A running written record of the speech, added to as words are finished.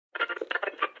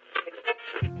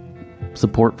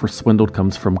Support for Swindled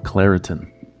comes from Claritin.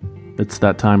 It's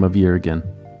that time of year again,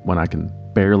 when I can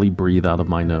barely breathe out of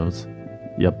my nose.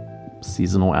 Yep,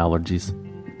 seasonal allergies.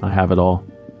 I have it all.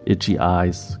 Itchy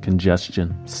eyes,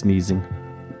 congestion, sneezing.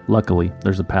 Luckily,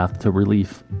 there's a path to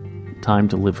relief. Time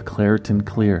to live Claritin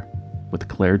Clear with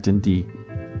Claritin D.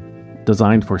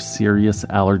 Designed for serious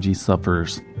allergy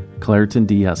sufferers, Claritin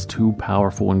D has 2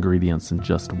 powerful ingredients in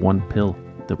just 1 pill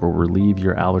that will relieve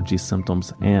your allergy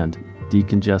symptoms and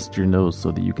decongest your nose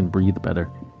so that you can breathe better.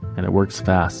 And it works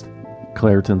fast.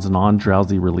 Claritin's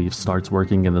non-drowsy relief starts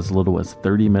working in as little as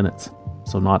 30 minutes,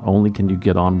 so not only can you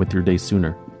get on with your day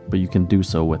sooner, but you can do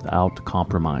so without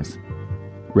compromise.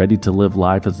 Ready to live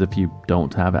life as if you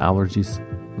don't have allergies?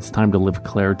 It's time to live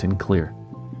Claritin Clear.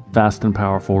 Fast and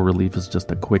powerful relief is just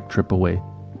a quick trip away.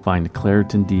 Find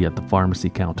Claritin D at the pharmacy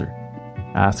counter.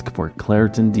 Ask for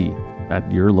Claritin D at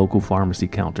your local pharmacy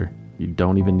counter. You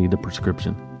don't even need a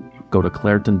prescription. Go to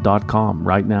Claritin.com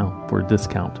right now for a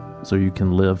discount so you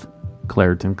can live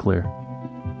Claritin Clear.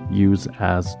 Use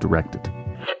as directed.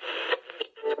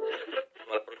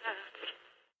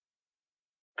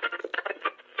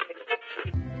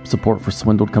 Support for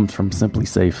Swindled comes from Simply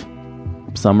Safe.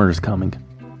 Summer is coming.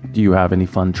 Do you have any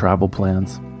fun travel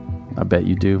plans? I bet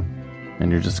you do.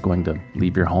 And you're just going to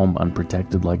leave your home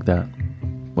unprotected like that?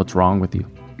 What's wrong with you?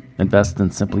 Invest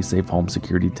in Simply Safe Home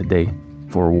Security today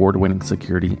for award-winning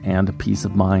security and peace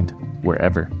of mind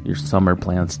wherever your summer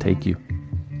plans take you.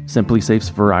 Simply Safe's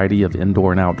variety of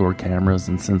indoor and outdoor cameras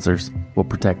and sensors will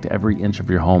protect every inch of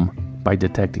your home by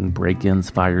detecting break-ins,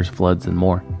 fires, floods, and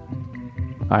more.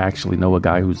 I actually know a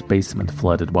guy whose basement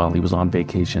flooded while he was on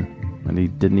vacation, and he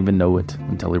didn't even know it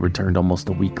until he returned almost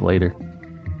a week later.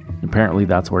 Apparently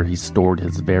that's where he stored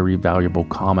his very valuable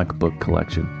comic book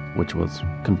collection, which was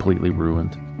completely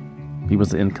ruined. He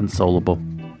was inconsolable,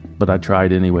 but I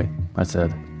tried anyway. I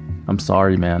said, "I'm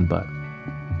sorry, man, but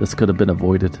this could have been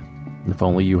avoided if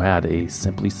only you had a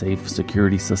Simply Safe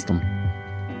security system."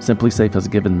 Simply Safe has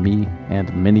given me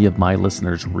and many of my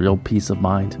listeners real peace of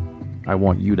mind. I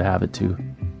want you to have it too.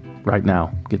 Right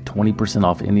now, get 20%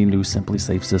 off any new Simply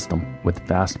Safe system with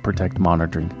Fast Protect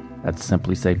monitoring at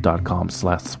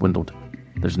simplysafe.com/swindled.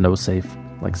 There's no safe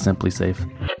like Simply Safe.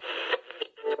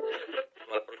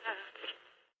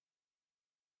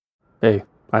 Hey,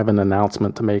 I have an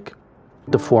announcement to make.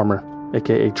 Deformer,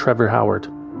 aka Trevor Howard,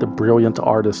 the brilliant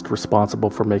artist responsible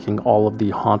for making all of the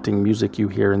haunting music you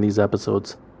hear in these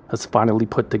episodes, has finally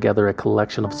put together a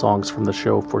collection of songs from the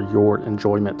show for your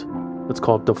enjoyment. It's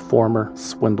called Deformer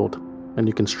Swindled, and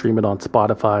you can stream it on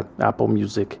Spotify, Apple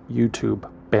Music, YouTube,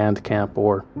 Bandcamp,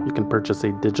 or you can purchase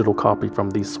a digital copy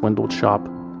from the Swindled shop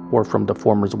or from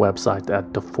Deformer's website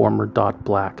at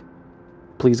deformer.black.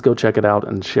 Please go check it out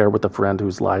and share with a friend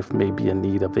whose life may be in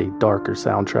need of a darker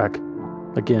soundtrack.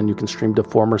 Again, you can stream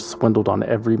Deformer Swindled on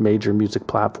every major music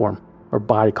platform, or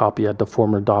buy a copy at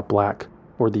deformer.black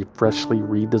or the freshly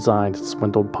redesigned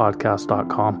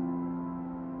swindledpodcast.com.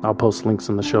 I'll post links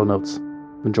in the show notes.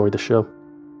 Enjoy the show.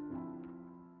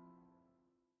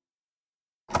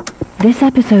 This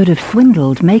episode of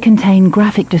Swindled may contain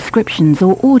graphic descriptions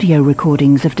or audio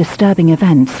recordings of disturbing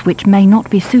events which may not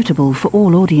be suitable for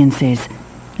all audiences.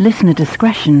 Listener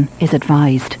discretion is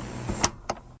advised.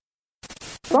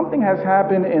 Something has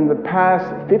happened in the past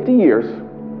 50 years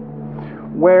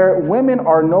where women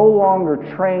are no longer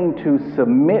trained to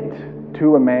submit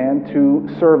to a man, to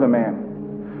serve a man.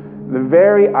 The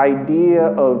very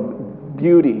idea of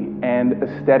beauty and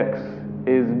aesthetics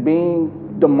is being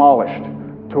demolished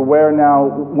to where now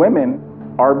women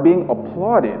are being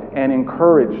applauded and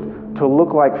encouraged to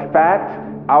look like fat,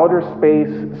 outer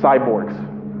space cyborgs.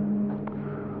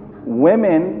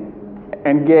 Women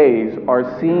and gays are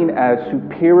seen as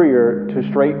superior to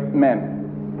straight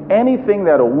men. Anything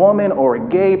that a woman or a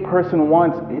gay person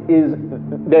wants is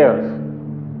theirs.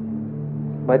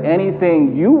 But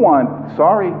anything you want,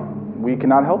 sorry, we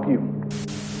cannot help you.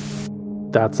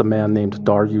 That's a man named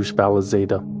Dariush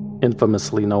Valizada,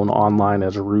 infamously known online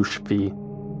as Roosh V.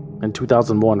 In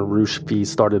 2001, Roosh V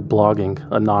started blogging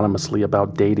anonymously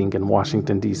about dating in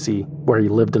Washington, D.C., where he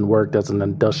lived and worked as an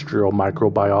industrial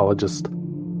microbiologist.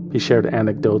 He shared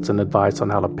anecdotes and advice on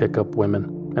how to pick up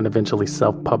women, and eventually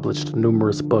self-published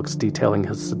numerous books detailing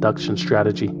his seduction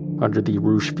strategy under the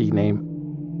Roosh V name.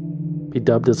 He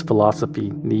dubbed his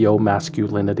philosophy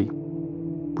neo-masculinity.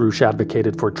 Roosh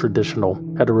advocated for traditional,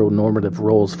 heteronormative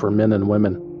roles for men and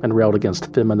women, and railed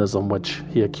against feminism, which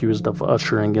he accused of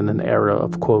ushering in an era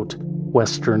of, quote,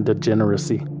 Western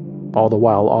degeneracy, all the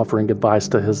while offering advice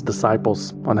to his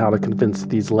disciples on how to convince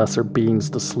these lesser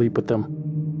beings to sleep with them.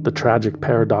 The tragic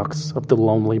paradox of the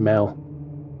lonely male.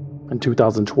 In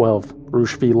 2012,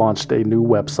 Rushdie launched a new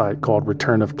website called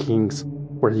Return of Kings,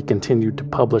 where he continued to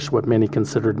publish what many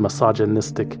considered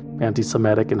misogynistic,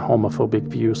 anti-Semitic, and homophobic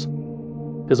views.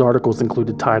 His articles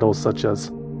included titles such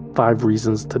as 5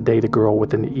 Reasons to Date a Girl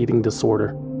with an Eating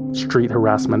Disorder, Street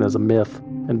Harassment is a Myth,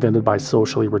 invented by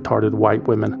socially retarded white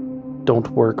women, Don't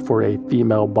Work for a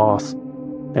Female Boss,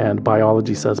 and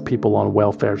Biology Says People on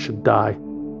Welfare Should Die.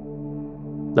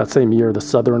 That same year, the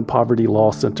Southern Poverty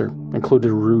Law Center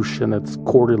included Rauch in its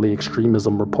quarterly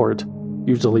extremism report,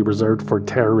 usually reserved for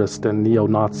terrorists and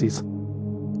neo-Nazis.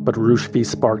 But Rushdie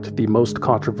sparked the most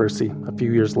controversy a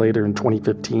few years later in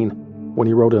 2015, when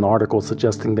he wrote an article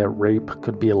suggesting that rape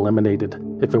could be eliminated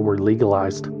if it were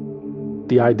legalized.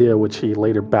 The idea, which he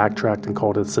later backtracked and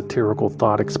called a satirical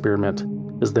thought experiment,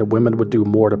 is that women would do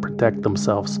more to protect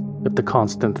themselves if the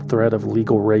constant threat of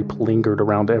legal rape lingered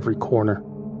around every corner.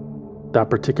 That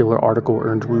particular article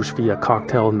earned Rushdie a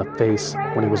cocktail in the face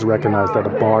when he was recognized at a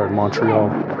bar in Montreal.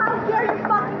 How dare you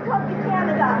fucking come to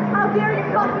Canada? How dare you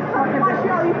fucking come to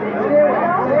Montreal? You think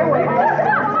you're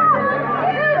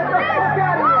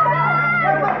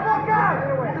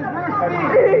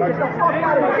This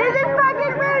is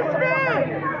fucking Rushdie!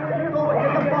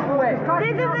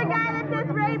 This is the guy that says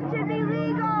rape should be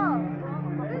legal!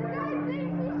 This guy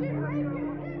thinks he should rape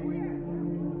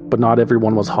you. But not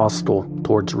everyone was hostile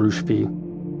towards Rushdie.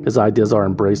 His ideas are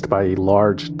embraced by a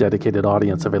large, dedicated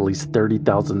audience of at least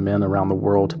 30,000 men around the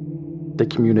world. They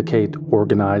communicate,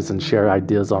 organize, and share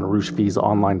ideas on Rushdie's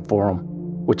online forum,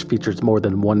 which features more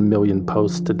than 1 million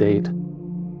posts to date.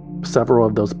 Several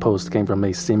of those posts came from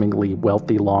a seemingly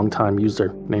wealthy longtime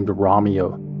user named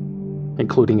Romeo,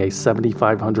 including a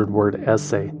 7,500-word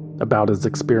essay about his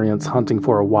experience hunting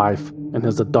for a wife in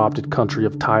his adopted country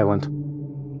of Thailand.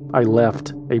 I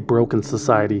left a broken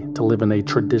society to live in a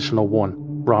traditional one,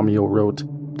 Romeo wrote,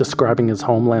 describing his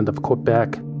homeland of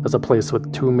Quebec as a place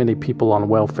with too many people on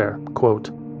welfare. Quote,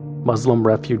 Muslim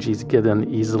refugees get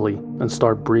in easily and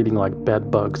start breeding like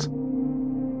bedbugs.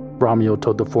 Romeo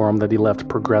told the forum that he left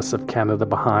progressive Canada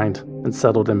behind and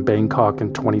settled in Bangkok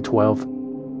in 2012.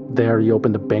 There he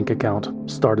opened a bank account,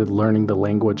 started learning the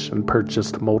language, and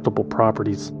purchased multiple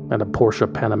properties and a Porsche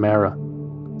Panamera.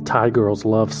 Thai girls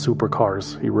love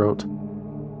supercars, he wrote.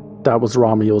 That was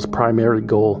Romeo's primary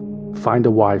goal, find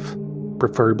a wife,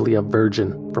 preferably a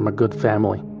virgin from a good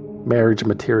family. Marriage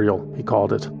material, he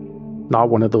called it. Not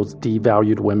one of those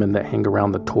devalued women that hang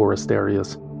around the tourist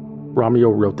areas. Romeo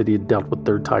wrote that he had dealt with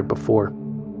third type before.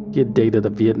 He had dated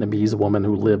a Vietnamese woman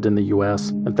who lived in the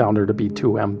U.S. and found her to be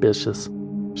too ambitious.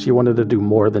 She wanted to do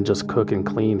more than just cook and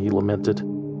clean, he lamented.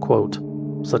 Quote,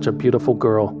 such a beautiful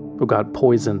girl who got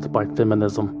poisoned by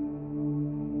feminism.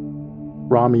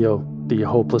 Romeo, the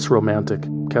hopeless romantic,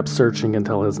 kept searching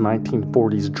until his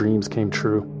 1940s dreams came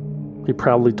true. He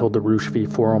proudly told the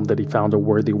Rushdie forum that he found a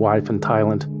worthy wife in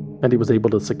Thailand, and he was able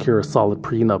to secure a solid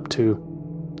prenup too.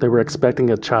 They were expecting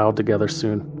a child together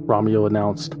soon, Romeo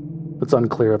announced. It's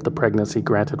unclear if the pregnancy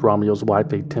granted Romeo's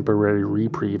wife a temporary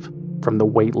reprieve from the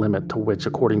weight limit to which,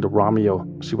 according to Romeo,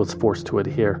 she was forced to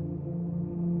adhere.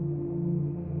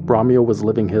 Romeo was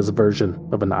living his version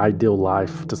of an ideal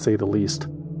life, to say the least,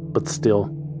 but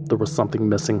still, there was something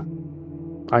missing.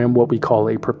 I am what we call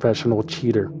a professional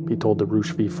cheater, he told the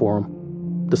Rushdie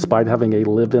forum. Despite having a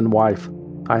live-in wife,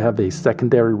 I have a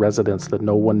secondary residence that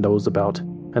no one knows about,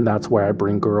 and that's where I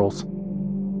bring girls.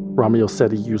 Romeo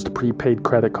said he used prepaid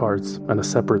credit cards and a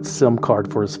separate SIM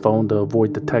card for his phone to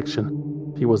avoid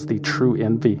detection. He was the true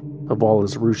envy of all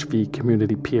his Rushdie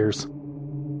community peers.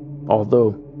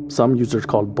 Although, some users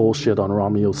called bullshit on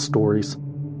Romeo's stories.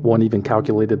 One even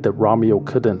calculated that Romeo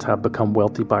couldn't have become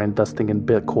wealthy by investing in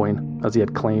Bitcoin, as he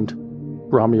had claimed.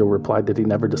 Romeo replied that he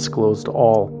never disclosed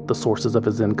all the sources of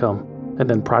his income, and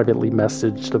then privately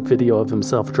messaged a video of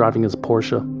himself driving his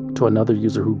Porsche to another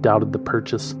user who doubted the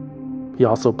purchase. He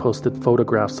also posted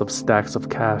photographs of stacks of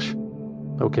cash.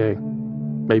 Okay,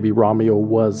 maybe Romeo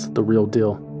was the real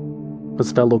deal.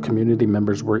 His fellow community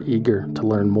members were eager to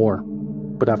learn more,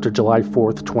 but after July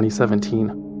 4th,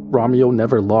 2017, Romeo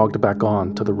never logged back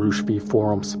on to the Rushdie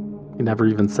forums. He never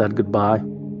even said goodbye.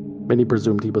 Many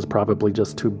presumed he was probably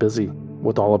just too busy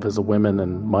with all of his women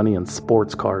and money and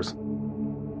sports cars.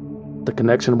 The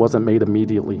connection wasn't made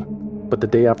immediately, but the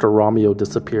day after Romeo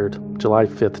disappeared, July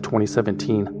 5th,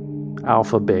 2017,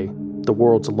 Alphabay, the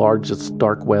world's largest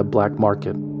dark web black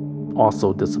market,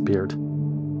 also disappeared.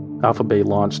 Alphabay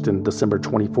launched in December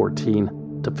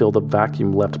 2014 to fill the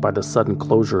vacuum left by the sudden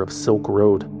closure of Silk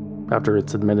Road after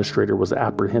its administrator was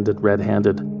apprehended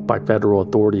red-handed by federal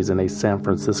authorities in a San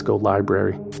Francisco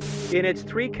library. In its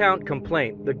 3-count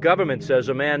complaint, the government says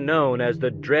a man known as the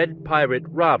Dread Pirate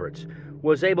Roberts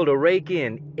was able to rake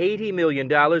in $80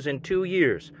 million in 2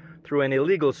 years through an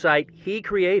illegal site he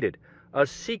created, a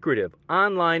secretive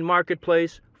online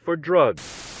marketplace for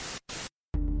drugs.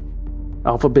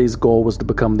 AlphaBay's goal was to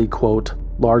become the, quote,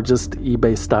 largest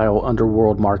eBay-style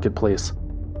underworld marketplace.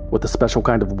 With a special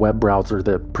kind of web browser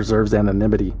that preserves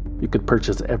anonymity, you could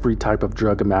purchase every type of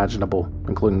drug imaginable,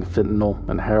 including fentanyl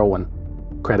and heroin,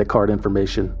 credit card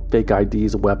information, fake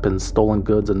IDs, weapons, stolen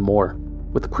goods, and more,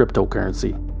 with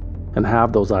cryptocurrency, and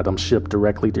have those items shipped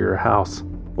directly to your house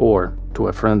or to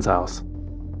a friend's house.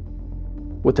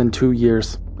 Within 2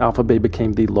 years, AlphaBay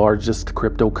became the largest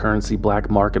cryptocurrency black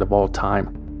market of all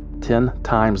time, 10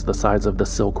 times the size of the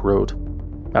Silk Road.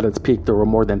 At its peak, there were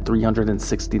more than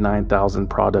 369,000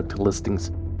 product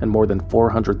listings and more than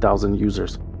 400,000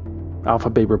 users.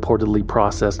 AlphaBay reportedly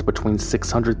processed between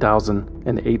 $600,000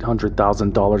 and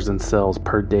 $800,000 in sales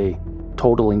per day,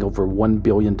 totaling over $1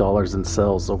 billion in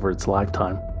sales over its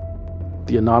lifetime.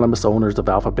 The anonymous owners of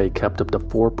AlphaBay kept up to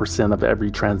 4% of every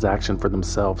transaction for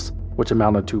themselves, which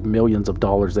amounted to millions of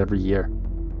dollars every year.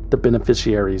 The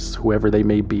beneficiaries, whoever they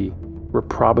may be, were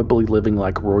probably living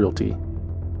like royalty.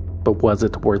 But was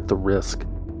it worth the risk?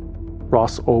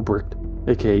 Ross Ulbricht,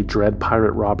 aka Dread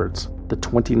Pirate Roberts, the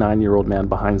 29-year-old man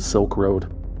behind Silk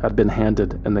Road, had been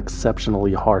handed an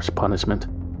exceptionally harsh punishment: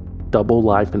 double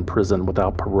life in prison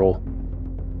without parole.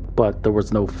 But there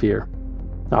was no fear.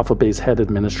 AlphaBay's head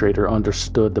administrator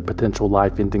understood the potential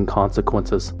life-ending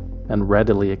consequences and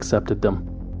readily accepted them.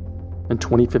 In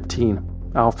 2015,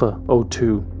 Alpha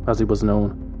 02, as he was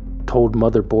known, told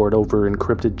Motherboard over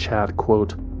encrypted chat,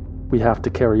 quote, "We have to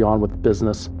carry on with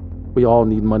business. We all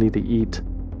need money to eat,"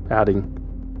 adding,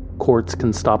 "Courts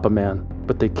can stop a man,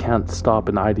 but they can't stop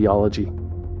an ideology.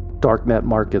 Darknet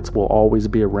markets will always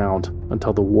be around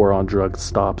until the war on drugs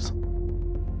stops."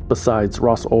 Besides,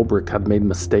 Ross Ulbricht had made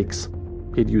mistakes.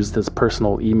 He'd used his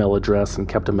personal email address and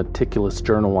kept a meticulous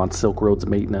journal on Silk Road's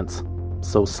maintenance.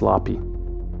 So sloppy.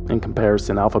 In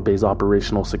comparison, AlphaBay's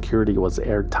operational security was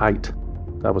airtight.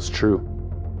 That was true.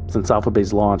 Since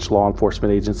AlphaBay's launch, law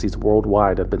enforcement agencies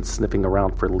worldwide had been sniffing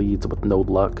around for leads with no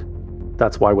luck.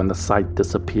 That's why when the site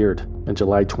disappeared in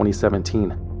July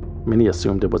 2017, many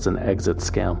assumed it was an exit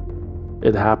scam.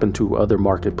 It happened to other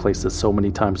marketplaces so many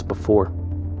times before.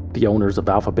 The owners of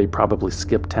AlphaBay probably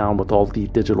skipped town with all the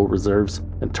digital reserves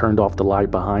and turned off the light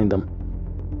behind them.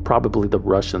 Probably the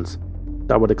Russians.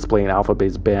 That would explain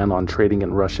AlphaBay's ban on trading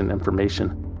in Russian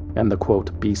information, and the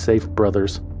quote, "Be safe,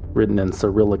 brothers," written in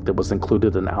Cyrillic that was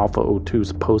included in Alpha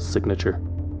 02's post signature.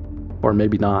 Or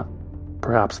maybe not.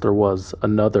 Perhaps there was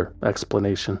another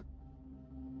explanation.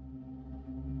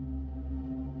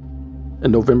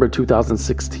 In November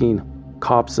 2016,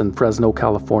 cops in Fresno,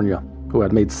 California, who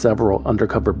had made several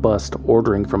undercover busts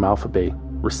ordering from AlphaBay,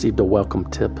 received a welcome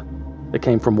tip. It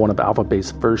came from one of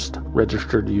AlphaBay's first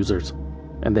registered users,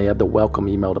 and they had the welcome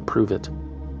email to prove it.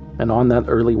 And on that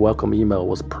early welcome email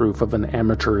was proof of an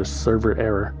amateurish server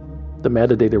error. The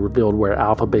metadata revealed where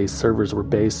AlphaBay's servers were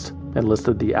based and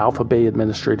listed the AlphaBay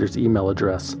administrator's email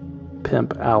address,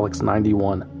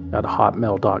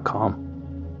 pimpalex91@hotmail.com.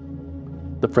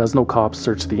 The Fresno cops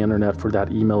searched the internet for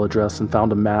that email address and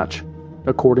found a match.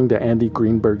 According to Andy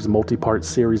Greenberg's multi-part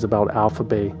series about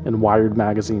AlphaBay in Wired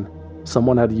magazine,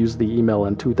 someone had used the email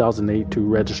in 2008 to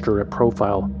register a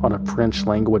profile on a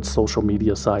French-language social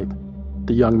media site.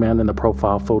 The young man in the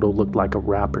profile photo looked like a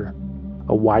rapper,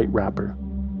 a white rapper.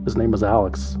 His name was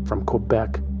Alex, from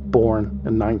Quebec, born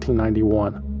in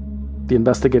 1991. The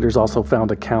investigators also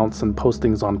found accounts and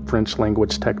postings on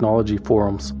French-language technology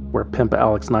forums where Pimp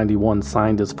Alex 91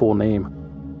 signed his full name,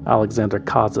 Alexander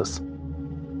Kazas.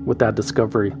 With that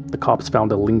discovery, the cops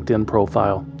found a LinkedIn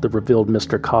profile that revealed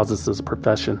Mr. Kazas'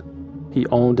 profession. He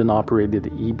owned and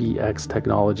operated EBX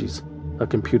Technologies, a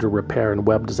computer repair and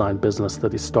web design business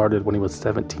that he started when he was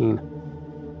 17.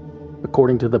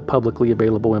 According to the publicly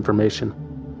available information,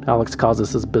 Alex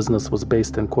Kazas' business was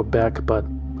based in Quebec, but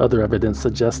other evidence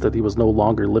suggested he was no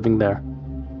longer living there.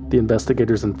 The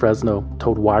investigators in Fresno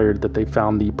told Wired that they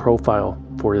found the profile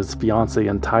for his fiancée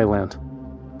in Thailand.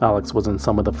 Alex was in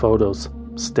some of the photos,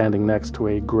 standing next to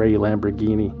a gray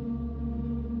Lamborghini.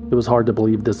 It was hard to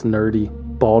believe this nerdy,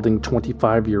 balding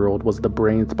 25-year-old was the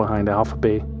brains behind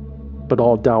AlphaBay, but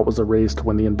all doubt was erased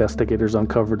when the investigators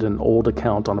uncovered an old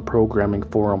account on a programming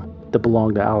forum that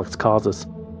belonged to Alex Kazas.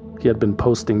 He had been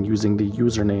posting using the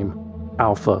username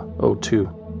Alpha 02.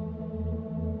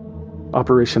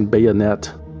 Operation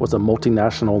Bayonet was a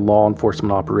multinational law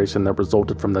enforcement operation that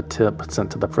resulted from the tip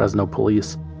sent to the Fresno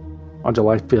police. On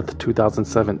July 5,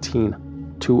 2017,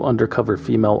 2 undercover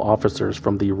female officers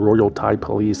from the Royal Thai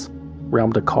Police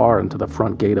rammed a car into the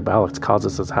front gate of Alex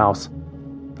Kazas' house.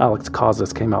 Alex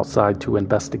Casas came outside to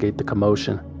investigate the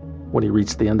commotion. When he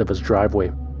reached the end of his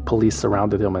driveway, police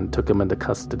surrounded him and took him into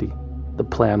custody. The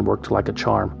plan worked like a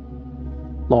charm.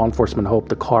 Law enforcement hoped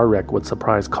the car wreck would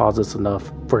surprise Casas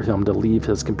enough for him to leave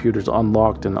his computers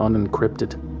unlocked and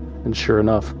unencrypted. And sure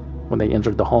enough, when they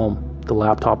entered the home, the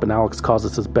laptop in Alex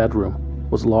Casas' bedroom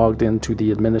was logged into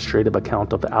the administrative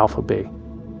account of Alpha Bay.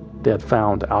 They had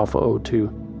found Alpha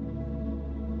 02.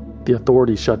 The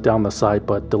authorities shut down the site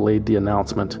but delayed the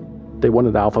announcement. They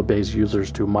wanted Alpha Bay's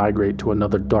users to migrate to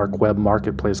another dark web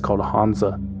marketplace called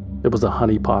Hansa. It was a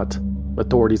honeypot.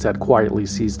 Authorities had quietly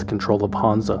seized control of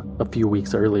Hansa a few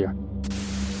weeks earlier.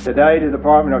 Today, the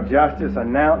Department of Justice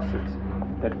announces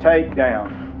the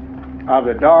takedown of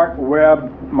the dark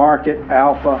web market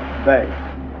Alpha Bay.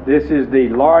 This is the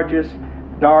largest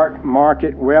dark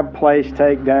market web place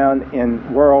takedown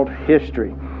in world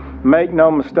history. Make no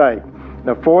mistake,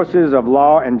 the forces of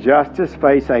law and justice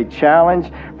face a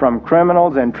challenge from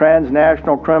criminals and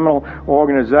transnational criminal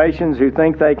organizations who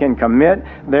think they can commit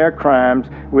their crimes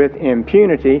with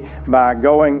impunity by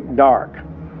going dark.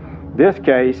 This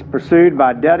case, pursued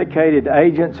by dedicated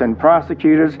agents and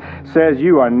prosecutors, says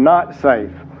you are not safe.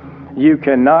 You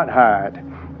cannot hide.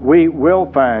 We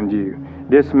will find you,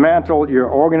 dismantle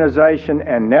your organization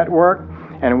and network,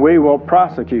 and we will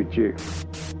prosecute you.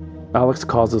 Alex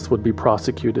Casas would be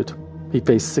prosecuted. He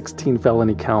faced 16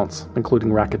 felony counts,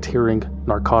 including racketeering,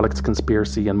 narcotics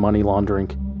conspiracy, and money laundering,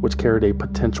 which carried a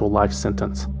potential life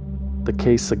sentence. The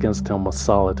case against him was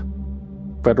solid.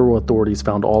 Federal authorities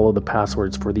found all of the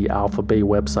passwords for the Alpha Bay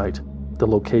website, the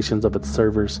locations of its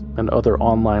servers, and other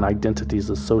online identities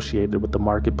associated with the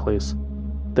marketplace.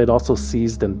 They'd also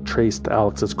seized and traced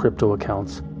Alex's crypto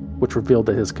accounts, which revealed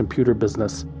that his computer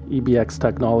business, EBX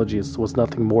Technologies, was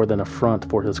nothing more than a front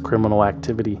for his criminal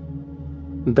activity.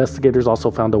 Investigators also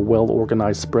found a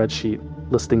well-organized spreadsheet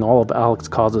listing all of Alex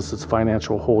Casas'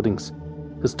 financial holdings.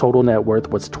 His total net worth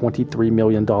was $23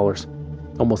 million.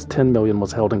 Almost $10 million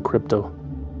was held in crypto.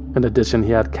 In addition,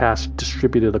 he had cash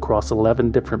distributed across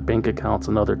 11 different bank accounts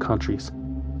in other countries.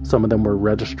 Some of them were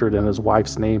registered in his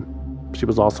wife's name. She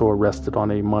was also arrested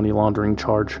on a money laundering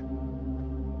charge.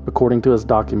 According to his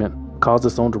document,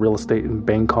 Casas owned real estate in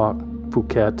Bangkok,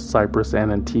 Phuket, Cyprus,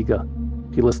 and Antigua.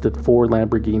 He listed 4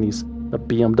 Lamborghinis, a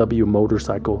BMW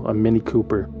motorcycle, a Mini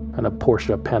Cooper, and a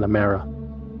Porsche Panamera.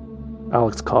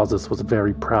 Alex Casas was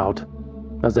very proud,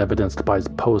 as evidenced by his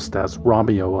post as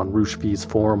Romeo on Roosh V's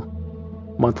forum.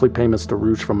 Monthly payments to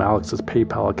Roosh from Alex's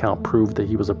PayPal account proved that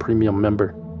he was a premium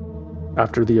member.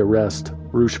 After the arrest,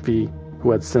 Roosh V,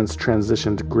 who had since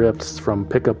transitioned grifts from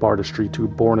pickup artistry to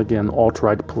born-again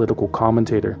alt-right political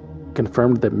commentator,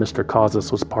 confirmed that Mr.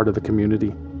 Casas was part of the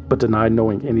community, but denied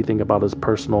knowing anything about his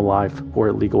personal life or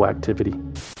illegal activity.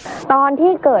 ตอน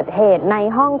ที่เกิดเหตุใน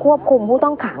ห้องควบคุมผู้ต้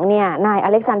องขังเนี่ยนายอ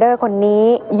เล็กซานเดอร์คนนี้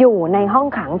อยู่ในห้อง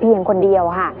ขังเพียงคนเดียว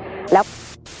ค่ะแล้ว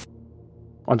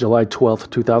On July 12,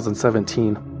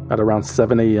 2017, at around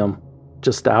 7 a.m.,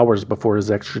 just hours before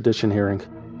his extradition hearing,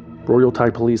 Royal Thai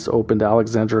police opened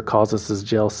Alexander Casas'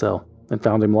 jail cell and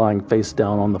found him lying face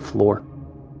down on the floor.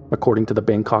 According to the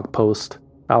Bangkok Post,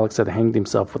 Alex had hanged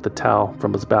himself with a towel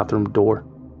from his bathroom door.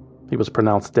 He was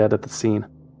pronounced dead at the scene.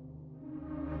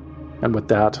 And with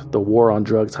that, the war on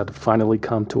drugs had finally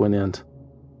come to an end.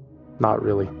 Not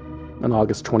really. In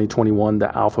August 2021,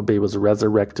 the Alpha Bay was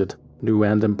resurrected, new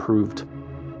and improved.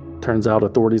 Turns out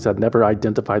authorities had never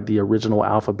identified the original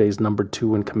Alpha Bay's number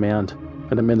 2 in command,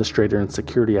 an administrator and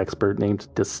security expert named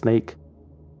DeSnake.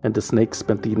 And DeSnake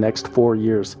spent the next 4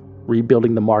 years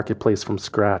rebuilding the marketplace from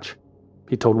scratch.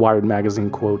 He told Wired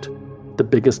magazine, quote, "The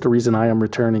biggest reason I am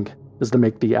returning is to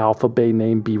make the Alpha Bay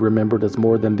name be remembered as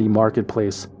more than the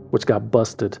marketplace, which got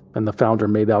busted and the founder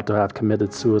made out to have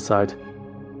committed suicide."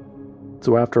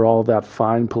 So after all of that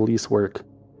fine police work,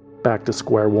 back to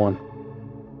square one.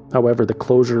 However, the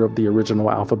closure of the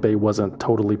original Alpha Bay wasn't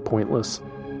totally pointless.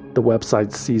 The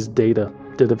website's seized data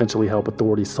did eventually help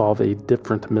authorities solve a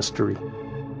different mystery.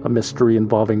 A mystery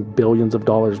involving billions of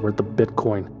dollars worth of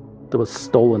Bitcoin that was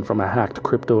stolen from a hacked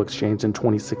crypto exchange in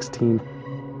 2016.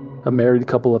 A married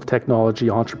couple of technology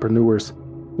entrepreneurs,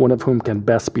 one of whom can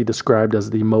best be described as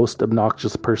the most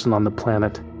obnoxious person on the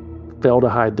planet, fail to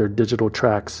hide their digital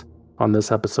tracks on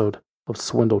this episode of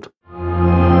Swindled.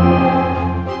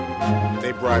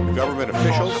 They bribed government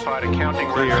officials,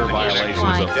 clear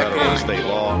violations of federal and state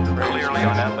law,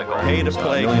 pay to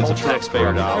play millions of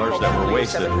taxpayer dollars that were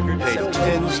wasted, paid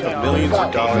tens of millions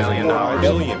of dollars, $1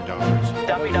 billion,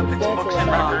 dummied up its books and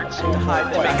records,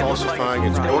 falsifying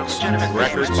its books and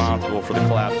records, responsible for the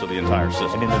collapse of the entire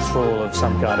system. And in the fall of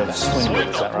some kind of swindle,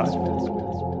 is that right?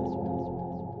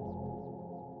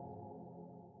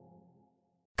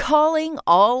 Calling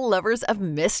all lovers of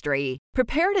mystery.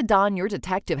 Prepare to don your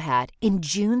detective hat in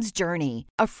June's Journey,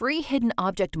 a free hidden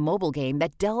object mobile game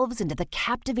that delves into the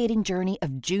captivating journey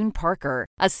of June Parker,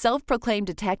 a self-proclaimed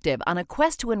detective on a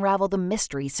quest to unravel the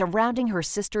mystery surrounding her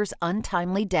sister's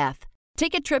untimely death.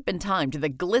 Take a trip in time to the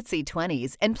glitzy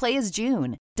 20s and play as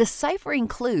June, deciphering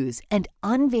clues and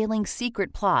unveiling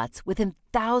secret plots within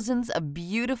thousands of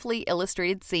beautifully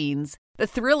illustrated scenes. The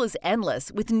thrill is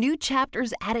endless with new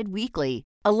chapters added weekly,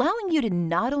 allowing you to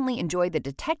not only enjoy the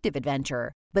detective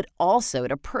adventure, but also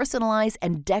to personalize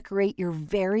and decorate your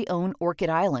very own Orchid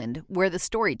Island where the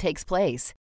story takes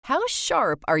place. How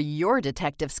sharp are your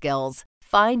detective skills?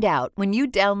 Find out when you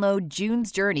download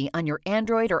June's Journey on your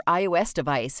Android or iOS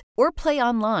device or play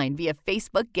online via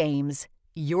Facebook Games.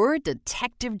 Your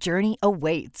detective journey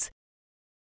awaits.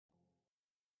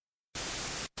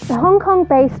 The Hong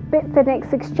Kong-based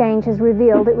Bitfinex exchange has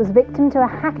revealed it was victim to a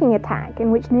hacking attack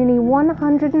in which nearly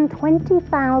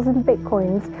 120,000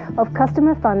 bitcoins of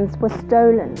customer funds were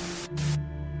stolen.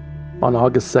 On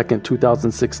August 2nd,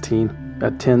 2016,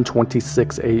 at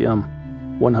 10:26 a.m.,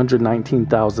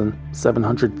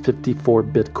 119,754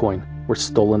 Bitcoin were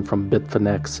stolen from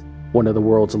Bitfinex, one of the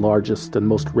world's largest and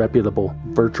most reputable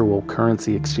virtual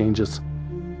currency exchanges.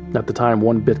 At the time,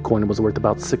 one Bitcoin was worth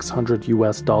about $600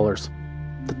 US.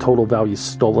 The total value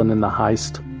stolen in the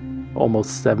heist,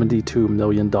 almost $72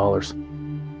 million.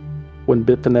 When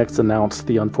Bitfinex announced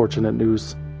the unfortunate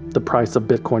news, the price of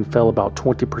Bitcoin fell about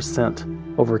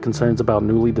 20% over concerns about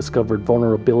newly discovered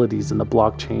vulnerabilities in the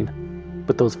blockchain.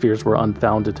 But those fears were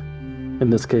unfounded. In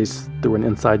this case, through an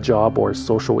inside job or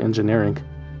social engineering,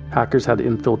 hackers had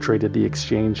infiltrated the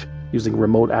exchange using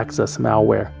remote access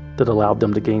malware that allowed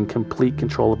them to gain complete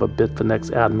control of a Bitfinex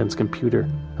admin's computer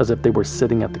as if they were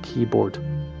sitting at the keyboard.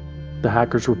 The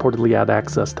hackers reportedly had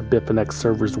access to Bitfinex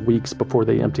servers weeks before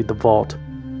they emptied the vault.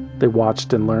 They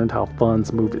watched and learned how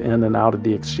funds moved in and out of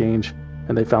the exchange,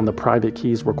 and they found the private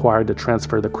keys required to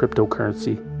transfer the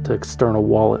cryptocurrency to external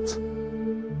wallets.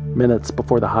 Minutes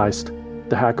before the heist,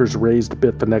 the hackers raised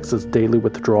Bitfinex's daily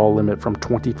withdrawal limit from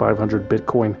 2,500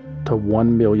 Bitcoin to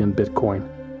 1 million Bitcoin.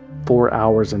 4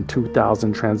 hours and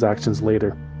 2,000 transactions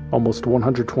later, almost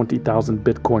 120,000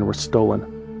 Bitcoin were stolen.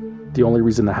 The only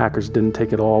reason the hackers didn't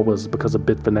take it all was because a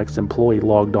Bitfinex employee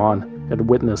logged on and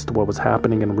witnessed what was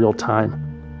happening in real time.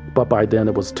 But by then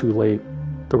it was too late.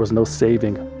 There was no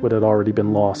saving what had already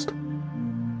been lost.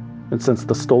 And since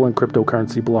the stolen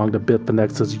cryptocurrency belonged to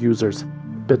Bitfinex's users,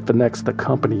 Bitfinex, the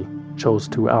company, chose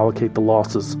to allocate the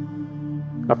losses.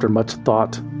 After much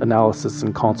thought, analysis,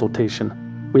 and consultation,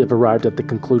 we have arrived at the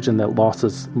conclusion that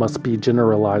losses must be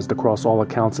generalized across all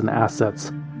accounts and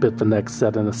assets, Bitfinex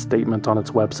said in a statement on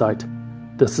its website.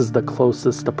 This is the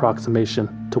closest approximation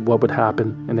to what would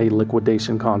happen in a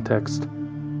liquidation context.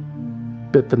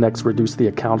 Bitfinex reduced the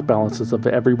account balances of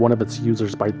every one of its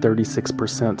users by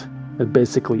 36%, and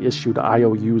basically issued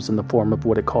IOUs in the form of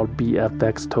what it called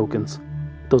BFX tokens.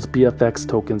 Those BFX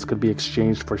tokens could be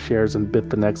exchanged for shares in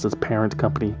Bitfinex's parent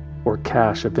company, or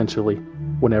cash eventually,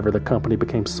 whenever the company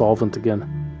became solvent again.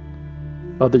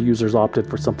 Other users opted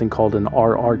for something called an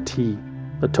RRT,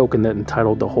 a token that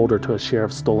entitled the holder to a share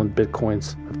of stolen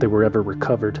Bitcoins if they were ever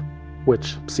recovered,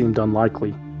 which seemed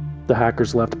unlikely. The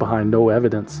hackers left behind no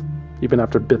evidence. Even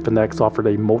after Bitfinex offered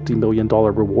a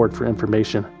multi-million-dollar reward for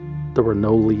information, there were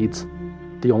no leads.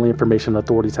 The only information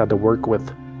authorities had to work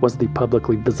with was the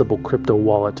publicly visible crypto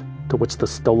wallet to which the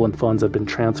stolen funds had been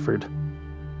transferred.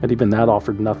 And even that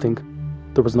offered nothing.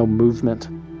 There was no movement.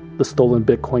 The stolen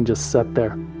Bitcoin just sat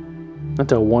there.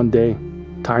 Until one day,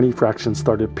 tiny fractions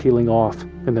started peeling off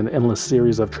in an endless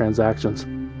series of transactions.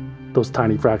 Those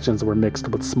tiny fractions were mixed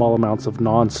with small amounts of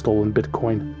non-stolen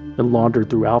Bitcoin and laundered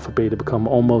through Alphabay to become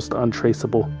almost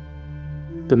untraceable.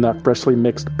 Then that freshly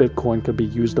mixed Bitcoin could be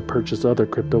used to purchase other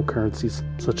cryptocurrencies,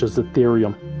 such as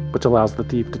Ethereum, which allows the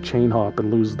thief to chain hop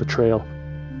and lose the trail.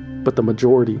 But the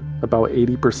majority, about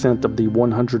 80% of the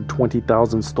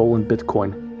 120,000 stolen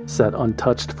Bitcoin, sat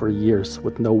untouched for years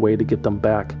with no way to get them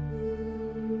back.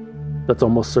 That's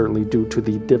almost certainly due to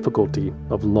the difficulty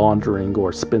of laundering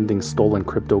or spending stolen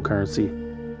cryptocurrency.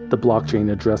 The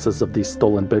blockchain addresses of these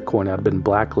stolen Bitcoin had been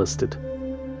blacklisted.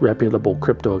 Reputable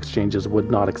crypto exchanges would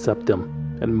not accept them,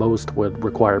 and most would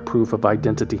require proof of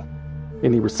identity.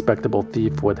 Any respectable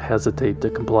thief would hesitate to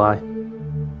comply.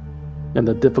 And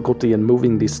the difficulty in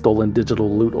moving the stolen digital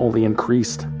loot only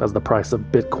increased as the price of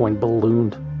Bitcoin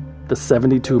ballooned. The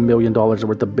 $72 million worth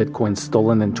of Bitcoin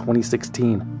stolen in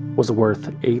 2016 was worth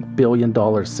 $8 billion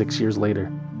 6 years later,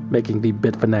 making the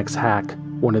Bitfinex hack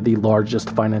one of the largest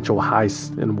financial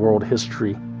heists in world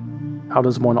history. How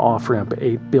does one off-ramp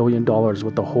 $8 billion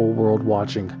with the whole world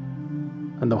watching?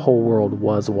 and the whole world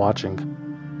was watching.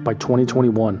 By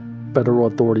 2021, federal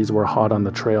authorities were hot on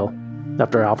the trail.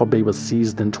 After Alphabet was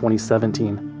seized in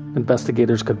 2017,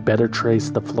 investigators could better trace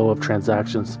the flow of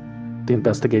transactions. The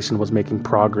investigation was making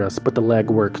progress, but the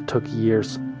legwork took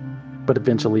years. But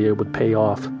eventually it would pay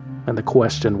off, and the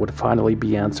question would finally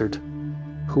be answered.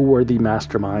 Who were the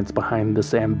masterminds behind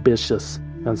this ambitious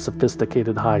and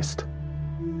sophisticated heist?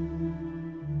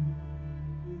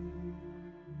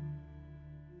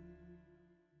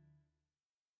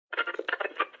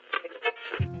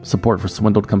 Support for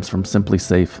Swindled comes from Simply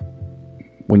Safe.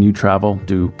 When you travel,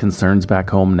 do concerns back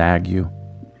home nag you?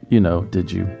 You know,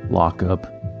 did you lock up?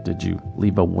 Did you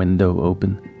leave a window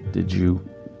open? Did you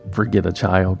forget a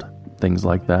child? Things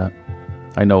like that.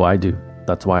 I know I do.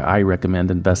 That's why I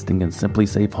recommend investing in Simply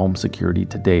Safe Home Security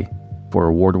today for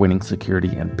award-winning security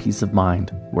and peace of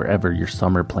mind wherever your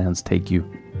summer plans take you.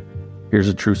 Here's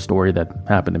a true story that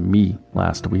happened to me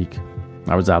last week.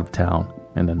 I was out of town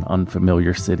in an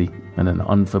unfamiliar city, in an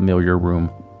unfamiliar room.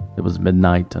 It was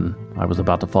midnight and I was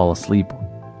about to fall asleep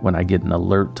when I get an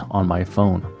alert on my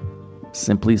phone.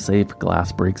 Simply Safe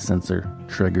glass break sensor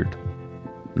triggered.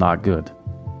 Not good.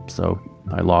 So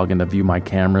I log in to view my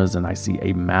cameras and I see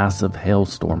a massive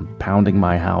hailstorm pounding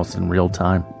my house in real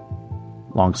time.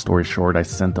 Long story short, I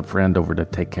sent a friend over to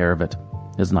take care of it.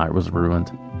 His night was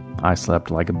ruined. I slept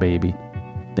like a baby.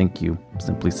 Thank you,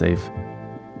 Simply Safe.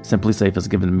 Simply Safe has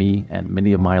given me and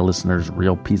many of my listeners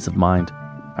real peace of mind.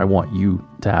 I want you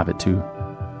to have it too.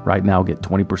 Right now, get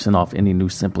 20% off any new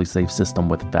Simply Safe system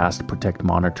with Fast Protect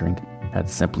monitoring at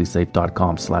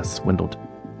simplysafe.com/swindled.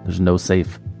 There's no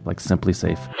safe like Simply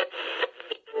Safe.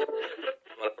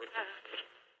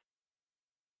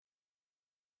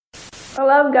 I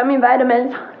love gummy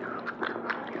vitamins.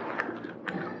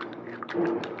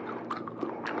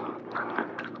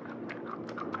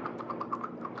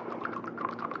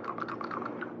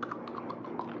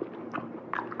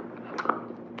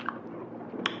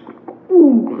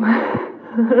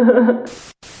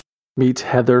 Meet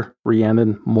Heather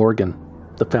Rhiannon Morgan,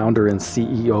 the founder and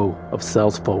CEO of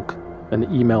SalesFolk, an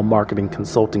email marketing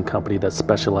consulting company that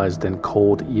specialized in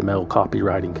cold email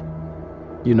copywriting.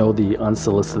 You know, the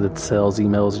unsolicited sales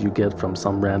emails you get from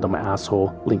some random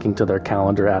asshole linking to their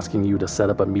calendar asking you to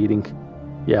set up a meeting?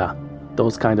 Yeah,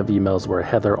 those kind of emails were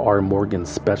Heather R. Morgan's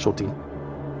specialty.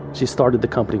 She started the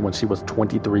company when she was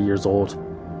 23 years old.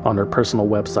 On her personal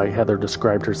website, Heather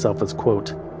described herself as,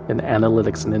 quote, an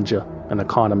analytics ninja, an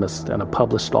economist, and a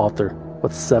published author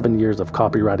with 7 years of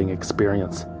copywriting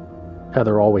experience.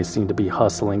 Heather always seemed to be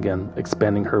hustling and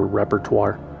expanding her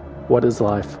repertoire. What is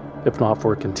life, if not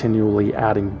for continually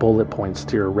adding bullet points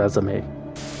to your resume?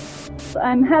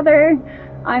 I'm Heather.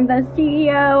 I'm the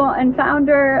CEO and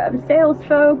founder of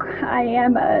SalesFolk. I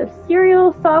am a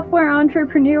serial software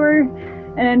entrepreneur,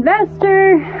 an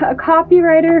investor, a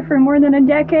copywriter for more than a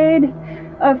decade,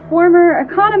 a former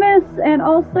economist, and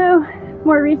also,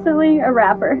 more recently, a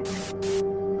rapper.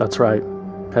 That's right.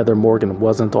 Heather Morgan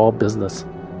wasn't all business.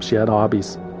 She had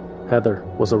hobbies. Heather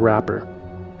was a rapper.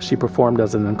 She performed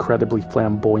as an incredibly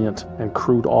flamboyant and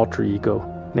crude alter ego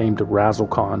named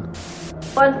RazzleCon.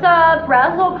 What's up?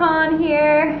 RazzleCon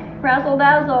here. Razzle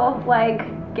Dazzle. Like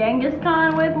Genghis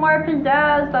Khan with more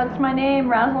pizzazz. That's my name,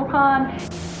 RazzleCon.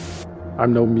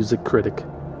 I'm no music critic,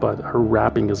 but her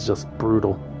rapping is just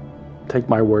brutal. Take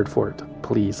my word for it,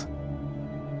 please.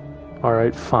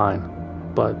 Alright, fine.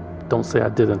 But don't say I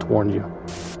didn't warn you.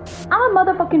 I'm a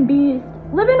motherfucking beast.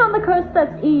 Living on the coast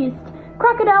that's east.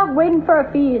 Crocodile waiting for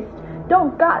a feast.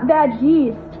 Don't got bad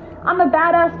yeast. I'm a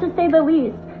badass to say the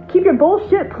least. Keep your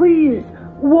bullshit, please.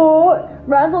 What?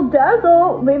 Razzle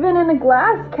dazzle, living in a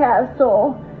glass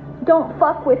castle. Don't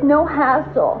fuck with no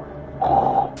hassle.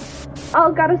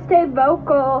 I'll gotta stay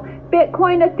vocal.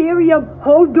 Bitcoin, Ethereum,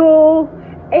 hodl.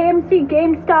 AMC,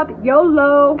 GameStop,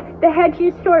 YOLO. The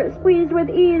hedgy store squeeze with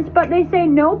ease, but they say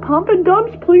no pump and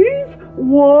dumps, please.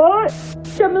 What?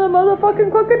 Some of the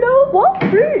motherfucking crocodiles? Wall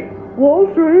Street.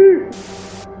 Wall Street.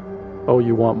 Oh,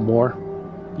 you want more?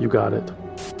 You got it.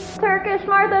 Turkish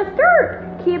Martha Stewart.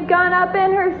 Keep gun up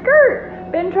in her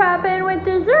skirt. Been trapping with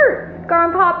dessert.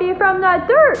 Gone poppy from that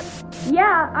dirt.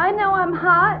 Yeah, I know I'm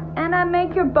hot, and I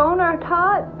make your boner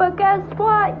taut. But guess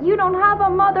what? You don't have a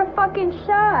motherfucking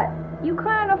shot. You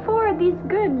can't afford these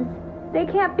goods. They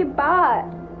can't be bought.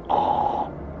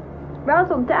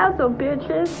 Razzle dazzle,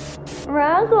 bitches.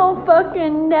 Razzle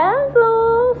fucking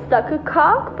dazzle. Suck a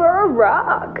cock for a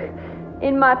rock.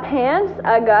 In my pants,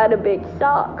 I got a big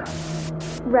sock.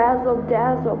 Razzle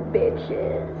dazzle,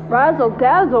 bitches. Razzle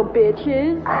dazzle,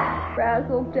 bitches.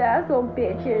 Razzle dazzle,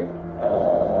 bitches.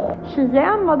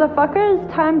 Shazam,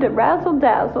 motherfuckers. Time to razzle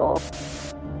dazzle.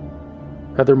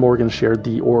 Heather Morgan shared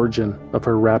the origin of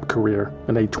her rap career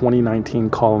in a 2019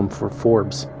 column for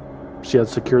Forbes. She had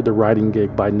secured the writing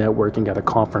gig by networking at a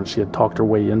conference she had talked her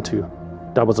way into.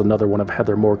 That was another one of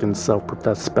Heather Morgan's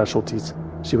self-professed specialties.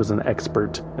 She was an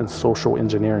expert in social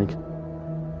engineering.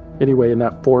 Anyway, in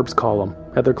that Forbes column,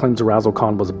 Heather claims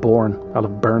Razzlecon was born out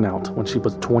of burnout when she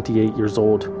was 28 years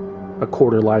old. A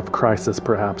quarter-life crisis,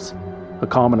 perhaps. A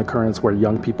common occurrence where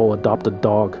young people adopt a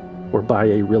dog or buy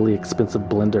a really expensive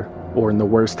blender, or in the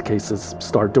worst cases,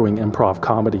 start doing improv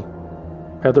comedy.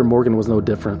 Heather Morgan was no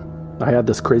different. I had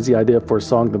this crazy idea for a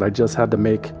song that I just had to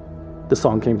make. The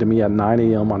song came to me at 9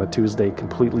 a.m. on a Tuesday,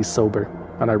 completely sober,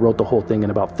 and I wrote the whole thing in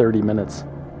about 30 minutes.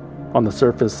 On the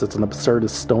surface, it's an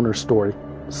absurdist stoner story,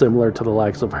 similar to the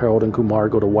likes of Harold and Kumar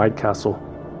Go to White Castle,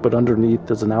 but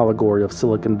underneath is an allegory of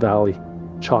Silicon Valley,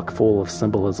 chock full of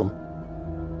symbolism.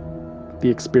 The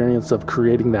experience of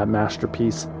creating that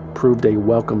masterpiece proved a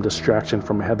welcome distraction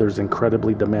from Heather's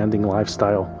incredibly demanding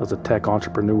lifestyle as a tech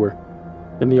entrepreneur.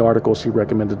 In the article, she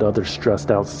recommended other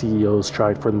stressed-out CEOs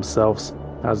try it for themselves,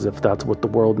 as if that's what the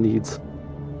world needs.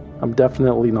 I'm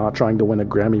definitely not trying to win a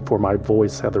Grammy for my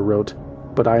voice, Heather wrote,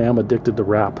 but I am addicted to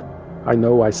rap. I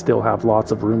know I still have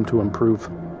lots of room to improve,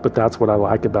 but that's what I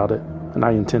like about it, and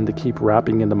I intend to keep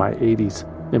rapping into my 80s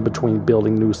in between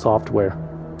building new software.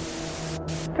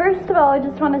 First of all, I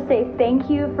just want to say thank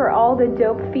you for all the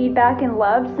dope feedback and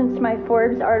love since my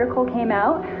Forbes article came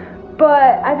out.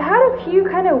 But I've had a few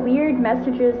kind of weird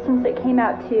messages since it came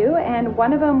out too, and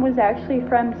one of them was actually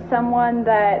from someone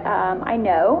that I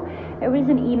know. It was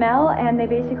an email, and they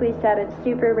basically said it's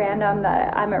super random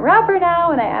that I'm a rapper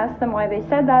now, and I asked them why they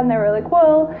said that, and they were like,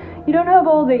 well, you don't have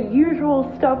all the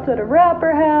usual stuff that a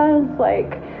rapper has,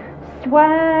 like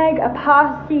swag, a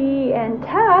posse, and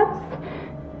tats.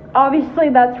 Obviously,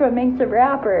 that's what makes a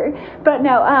rapper. But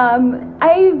no,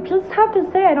 I just have to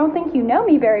say, I don't think you know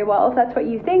me very well, if that's what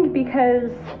you think,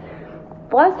 because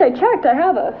last I checked, I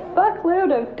have a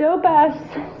fuckload of dope-ass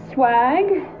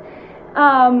swag.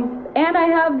 And I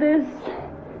have this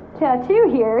tattoo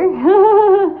here.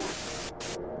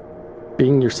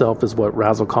 Being yourself is what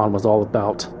Razzlecon was all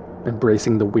about.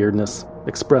 Embracing the weirdness,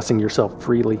 expressing yourself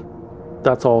freely.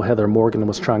 That's all Heather Morgan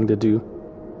was trying to do.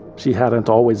 She hadn't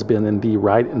always been in the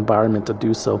right environment to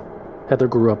do so. Heather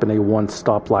grew up in a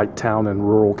one-stoplight town in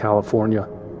rural California,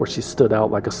 where she stood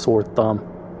out like a sore thumb.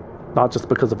 Not just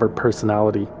because of her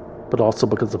personality, but also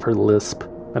because of her lisp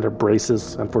and her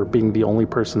braces, and for being the only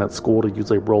person at school to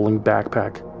use a rolling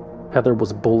backpack. Heather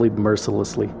was bullied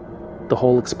mercilessly. The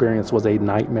whole experience was a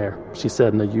nightmare, she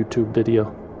said in a YouTube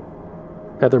video.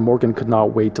 Heather Morgan could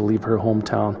not wait to leave her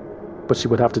hometown, but she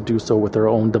would have to do so with her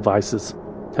own devices.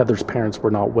 Heather's parents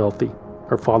were not wealthy.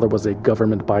 Her father was a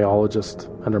government biologist,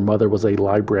 and her mother was a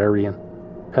librarian.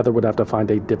 Heather would have to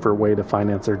find a different way to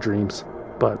finance her dreams,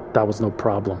 but that was no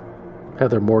problem.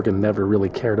 Heather Morgan never really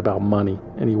cared about money,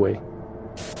 anyway.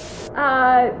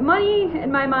 Money,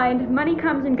 in my mind, money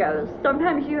comes and goes.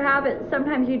 Sometimes you have it,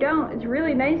 sometimes you don't. It's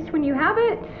really nice when you have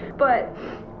it, but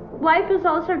life is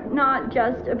also not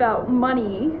just about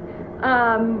money.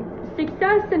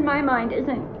 Success, in my mind,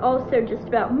 isn't also just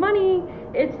about money.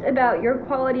 It's about your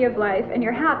quality of life and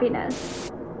your happiness.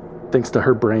 Thanks to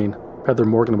her brain, Heather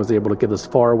Morgan was able to get as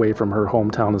far away from her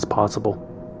hometown as possible.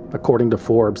 According to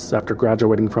Forbes, after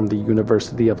graduating from the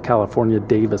University of California,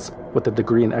 Davis with a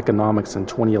degree in economics in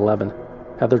 2011,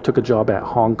 Heather took a job at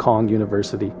Hong Kong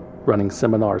University, running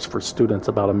seminars for students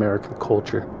about American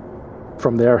culture.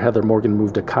 From there, Heather Morgan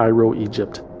moved to Cairo,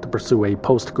 Egypt, to pursue a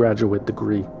postgraduate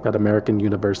degree at American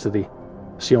University.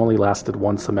 She only lasted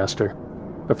one semester.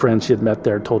 A friend she had met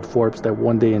there told Forbes that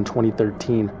one day in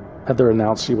 2013, Heather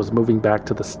announced she was moving back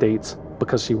to the States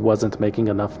because she wasn't making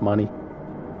enough money.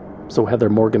 So Heather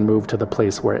Morgan moved to the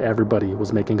place where everybody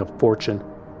was making a fortune,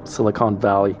 Silicon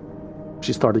Valley.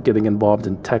 She started getting involved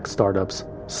in tech startups,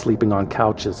 sleeping on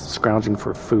couches, scrounging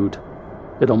for food.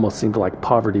 It almost seemed like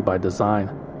poverty by design,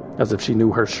 as if she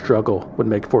knew her struggle would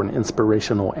make for an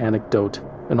inspirational anecdote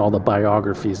in all the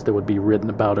biographies that would be written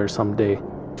about her someday.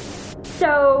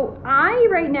 So I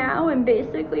right now am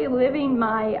basically living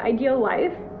my ideal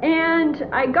life, and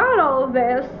I got all of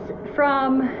this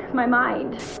from my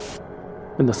mind.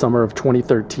 In the summer of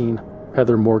 2013,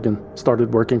 Heather Morgan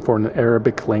started working for an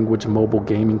Arabic language mobile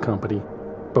gaming company,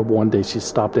 but one day she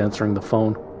stopped answering the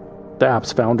phone. The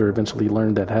app's founder eventually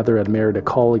learned that Heather had married a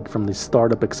colleague from the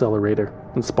startup accelerator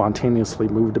and spontaneously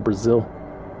moved to Brazil.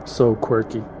 So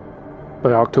quirky.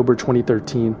 By October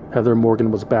 2013, Heather Morgan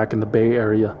was back in the Bay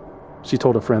Area. She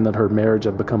told a friend that her marriage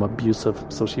had become abusive,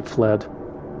 so she fled.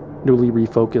 Newly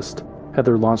refocused,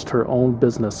 Heather launched her own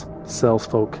business,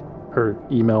 SalesFolk, her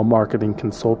email marketing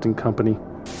consulting company.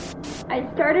 I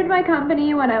started my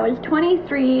company when I was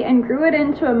 23 and grew it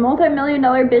into a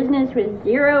multi-million-dollar business with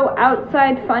zero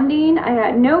outside funding. I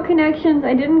had no connections,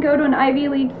 I didn't go to an Ivy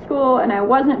League school, and I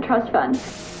wasn't trust fund.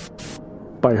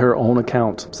 By her own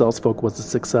account, SalesFolk was a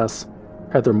success.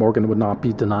 Heather Morgan would not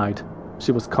be denied.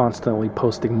 She was constantly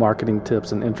posting marketing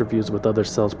tips and interviews with other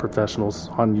sales professionals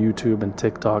on YouTube and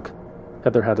TikTok.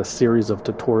 Heather had a series of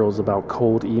tutorials about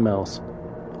cold emails.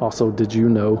 Also, did you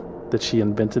know that she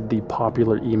invented the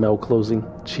popular email closing,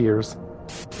 Cheers?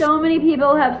 So many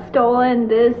people have stolen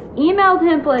this email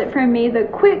template from me, the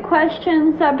quick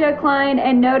question subject line,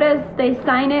 and notice they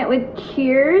sign it with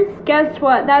Cheers. Guess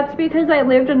what? That's because I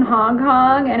lived in Hong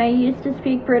Kong and I used to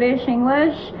speak British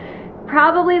English.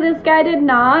 Probably this guy did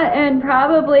not, and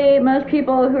probably most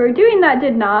people who are doing that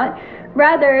did not.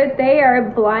 Rather, they are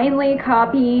blindly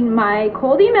copying my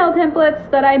cold email templates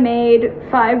that I made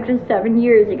 5 to 7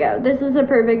 years ago. This is a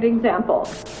perfect example.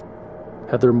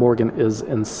 Heather Morgan is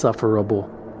insufferable,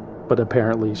 but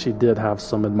apparently she did have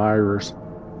some admirers.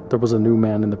 There was a new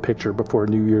man in the picture before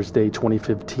New Year's Day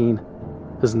 2015.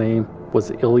 His name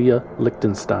was Ilya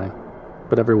Lichtenstein,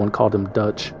 but everyone called him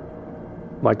Dutch.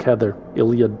 Like Heather,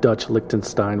 Ilya Dutch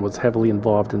Lichtenstein was heavily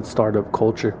involved in startup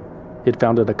culture. He had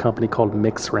founded a company called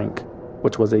MixRank,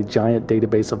 which was a giant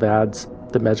database of ads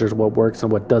that measures what works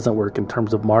and what doesn't work in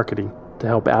terms of marketing to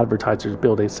help advertisers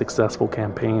build a successful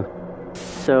campaign.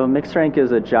 So MixRank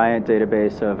is a giant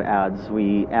database of ads.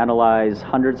 We analyze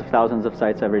hundreds of thousands of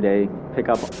sites every day, pick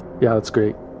up... Yeah, that's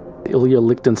great. Ilya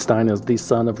Lichtenstein is the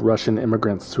son of Russian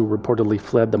immigrants who reportedly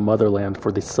fled the motherland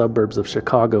for the suburbs of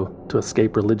Chicago to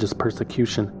escape religious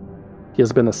persecution. He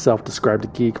has been a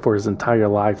self-described geek for his entire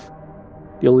life.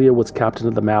 Ilya was captain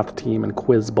of the math team in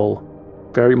Quiz Bowl,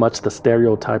 very much the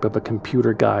stereotype of a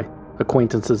computer guy,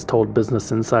 acquaintances told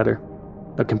Business Insider.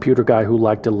 A computer guy who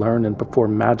liked to learn and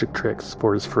perform magic tricks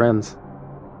for his friends.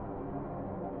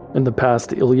 In the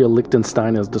past, Ilya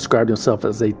Lichtenstein has described himself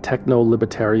as a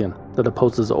techno-libertarian that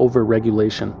opposes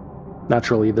over-regulation.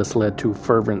 Naturally, this led to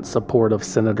fervent support of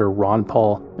Senator Ron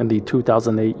Paul in the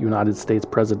 2008 United States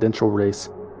presidential race.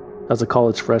 As a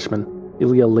college freshman,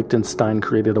 Ilya Lichtenstein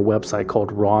created a website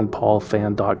called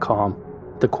RonPaulFan.com,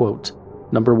 the quote,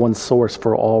 #1 source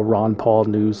for all Ron Paul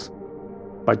news.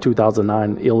 By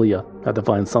 2009, Ilya had to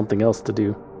find something else to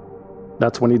do.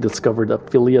 That's when he discovered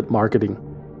affiliate marketing.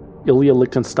 Ilya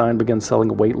Lichtenstein began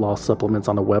selling weight loss supplements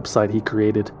on a website he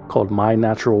created called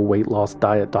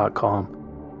MyNaturalWeightLossDiet.com.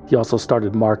 He also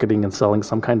started marketing and selling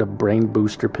some kind of brain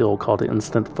booster pill called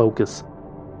Instant Focus.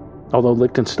 Although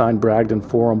Lichtenstein bragged in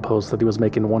forum posts that he was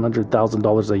making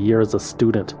 $100,000 a year as a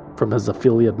student from his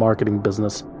affiliate marketing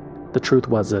business, the truth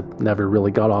was it never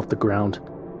really got off the ground.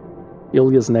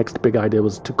 Ilya's next big idea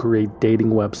was to create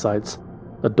dating websites,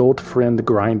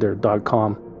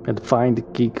 AdultFriendGrinder.com and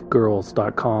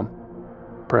FindGeekGirls.com.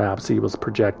 Perhaps he was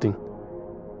projecting.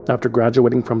 After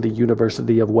graduating from the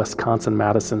University of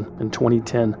Wisconsin-Madison in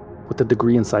 2010 with a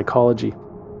degree in psychology,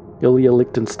 Ilya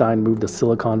Lichtenstein moved to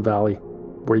Silicon Valley,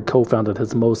 where he co-founded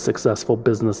his most successful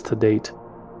business to date,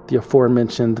 the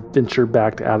aforementioned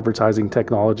venture-backed advertising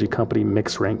technology company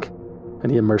MixRank,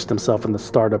 and he immersed himself in the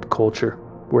startup culture,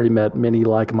 where he met many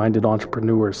like-minded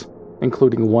entrepreneurs,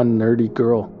 including one nerdy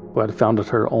girl who had founded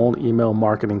her own email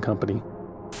marketing company.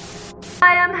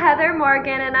 Hi, I'm Heather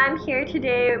Morgan, and I'm here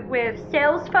today with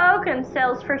SalesFolk and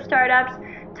Sales for Startups,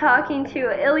 talking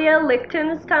to Ilya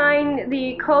Lichtenstein,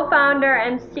 the co-founder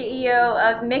and CEO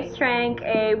of MixRank,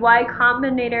 a Y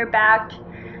Combinator-backed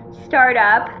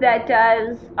startup that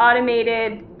does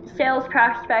automated sales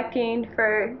prospecting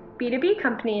for B2B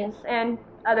companies and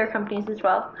other companies as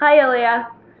well. Hi, Ilya.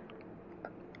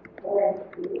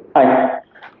 Hi.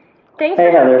 Hey,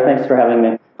 Heather. Thanks for having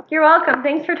me. You're welcome.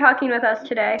 Thanks for talking with us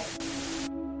today.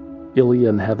 Ilya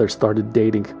and Heather started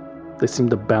dating. They seemed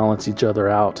to balance each other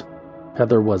out.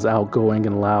 Heather was outgoing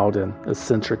and loud and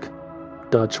eccentric.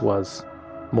 Dutch was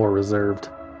more reserved.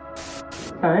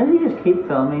 Why don't you just keep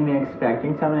filming me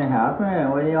expecting something to happen?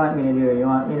 What do you want me to do? You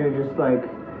want me to just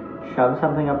shove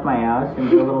something up my ass and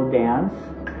do a little dance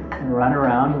and run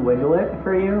around and wiggle it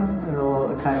for you?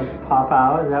 It'll kind of pop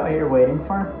out? Is that what you're waiting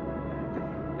for?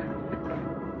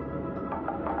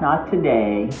 Not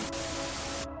today.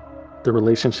 The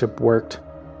relationship worked.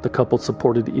 The couple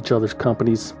supported each other's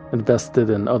companies,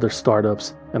 invested in other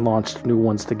startups, and launched new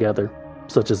ones together,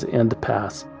 such as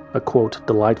EndPass, a quote,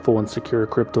 delightful and secure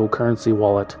cryptocurrency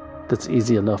wallet that's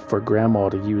easy enough for grandma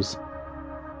to use.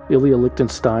 Ilya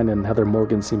Lichtenstein and Heather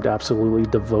Morgan seemed absolutely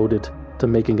devoted to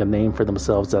making a name for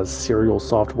themselves as serial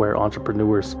software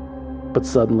entrepreneurs. But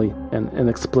suddenly and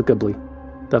inexplicably,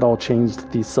 that all changed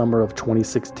the summer of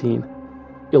 2016.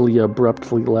 Ilya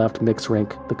abruptly left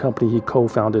MixRank, the company he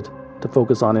co-founded, to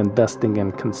focus on investing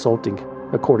and consulting,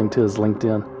 according to his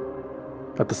LinkedIn.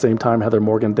 At the same time, Heather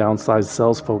Morgan downsized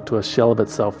SalesFolk to a shell of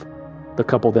itself. The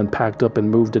couple then packed up and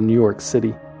moved to New York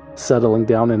City, settling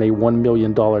down in a $1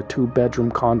 million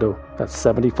two-bedroom condo at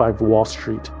 75 Wall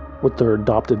Street with their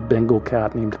adopted Bengal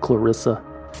cat named Clarissa.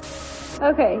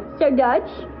 Okay, so Dutch,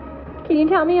 can you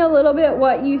tell me a little bit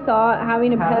what you thought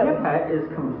having a pet? Having a pet is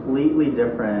completely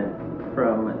different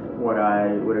from what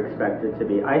I would expect it to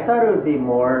be. I thought it would be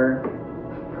more...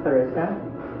 Clarissa?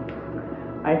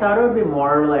 I thought it would be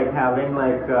more like having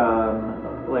like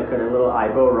a little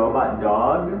Aibo robot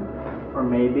dog, or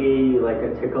maybe like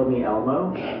a Tickle Me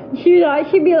Elmo. I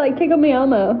should be like Tickle Me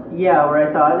Elmo. Yeah, where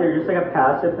I thought they're just like a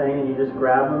passive thing, and you just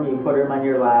grab them, you put them on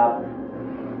your lap.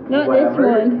 Not whatever.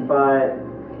 this one. But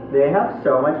they have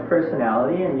so much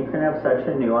personality, and you can have such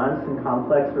a nuanced and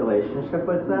complex relationship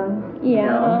with them. Yeah. You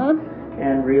know,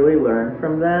 and really learn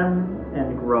from them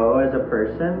and grow as a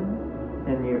person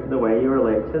and the way you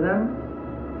relate to them.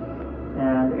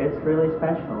 And it's really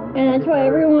special. And that's why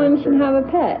everyone should have a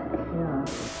pet. Yeah.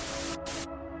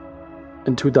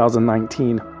 In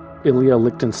 2019, Ilya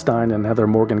Lichtenstein and Heather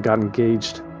Morgan got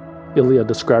engaged. Ilya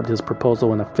described his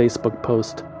proposal in a Facebook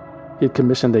post. He had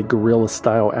commissioned a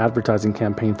guerrilla-style advertising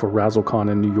campaign for RazzleCon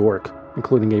in New York,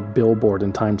 including a billboard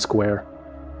in Times Square.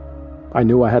 I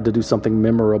knew I had to do something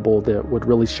memorable that would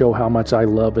really show how much I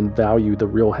love and value the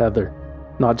real Heather,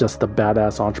 not just the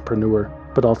badass entrepreneur,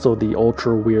 but also the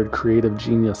ultra-weird creative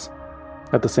genius.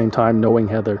 At the same time, knowing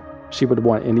Heather, she would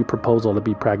want any proposal to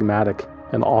be pragmatic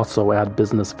and also add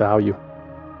business value.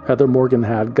 Heather Morgan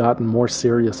had gotten more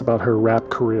serious about her rap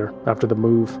career after the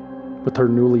move. With her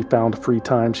newly found free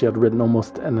time, she had written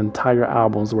almost an entire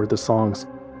album's worth of songs.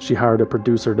 She hired a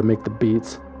producer to make the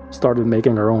beats, started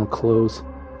making her own clothes,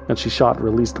 and she shot and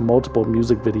released multiple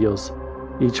music videos,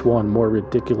 each one more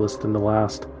ridiculous than the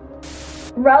last.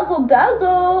 Razzle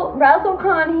Dazzle,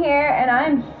 RazzleCon here, and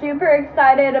I'm super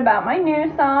excited about my new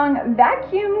song,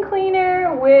 Vacuum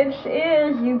Cleaner, which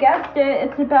is, you guessed it,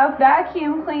 it's about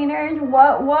vacuum cleaners.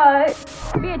 What?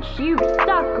 Bitch, you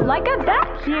suck like a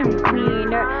vacuum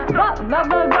cleaner.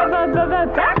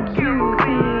 Vacuum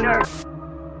cleaner.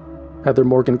 Heather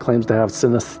Morgan claims to have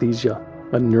synesthesia,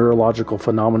 a neurological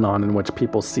phenomenon in which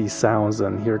people see sounds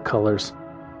and hear colors.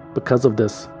 Because of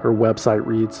this, her website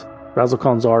reads,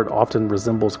 RazzleCon's art often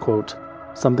resembles, quote,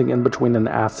 something in between an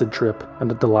acid trip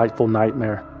and a delightful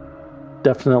nightmare.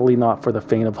 Definitely not for the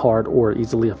faint of heart or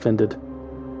easily offended.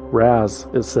 Raz,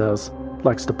 it says,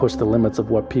 likes to push the limits of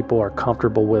what people are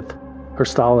comfortable with. Her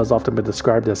style has often been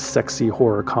described as sexy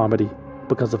horror comedy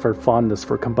because of her fondness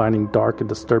for combining dark and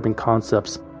disturbing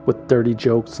concepts with dirty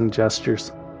jokes and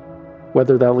gestures.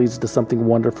 Whether that leads to something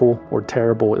wonderful or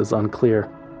terrible is unclear.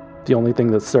 The only thing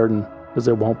that's certain is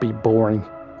it won't be boring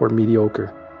or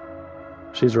mediocre.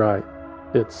 She's right.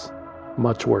 It's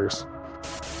much worse.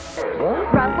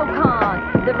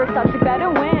 RazzleCon, the Versace better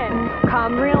win.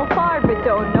 Come real far, but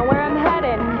don't know where I'm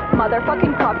heading.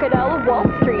 Motherfucking crocodile of Wall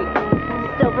Street.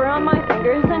 Silver on my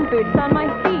fingers and boots on my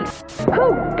feet.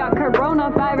 Who got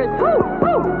coronavirus? Who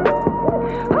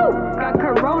got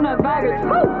coronavirus?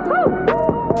 Who?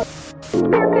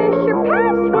 Spearfish your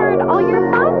password, all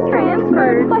your funds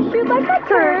transferred. Flush you like a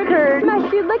turd,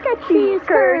 smash you like a cheese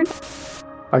curd.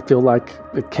 I feel like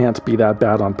it can't be that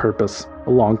bad on purpose, a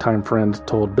longtime friend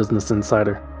told Business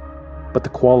Insider. But the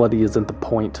quality isn't the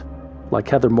point. Like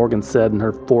Heather Morgan said in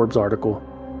her Forbes article,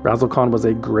 RazzleCon was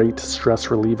a great stress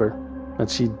reliever, and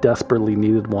she desperately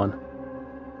needed one.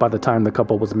 By the time the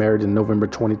couple was married in November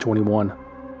 2021,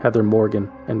 Heather Morgan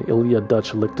and Ilya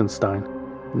Dutch Lichtenstein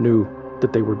knew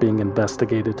that they were being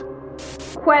investigated.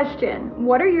 Question,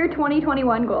 what are your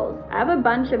 2021 goals? I have a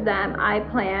bunch of them. I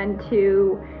plan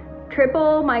to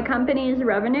triple my company's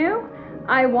revenue.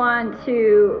 I want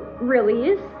to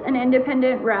release an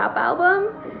independent rap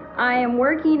album. I am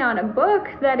working on a book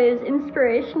that is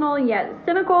inspirational yet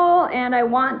cynical, and I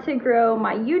want to grow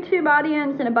my YouTube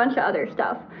audience and a bunch of other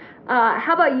stuff.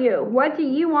 How about you? What do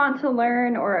you want to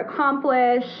learn or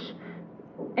accomplish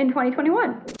in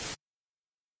 2021?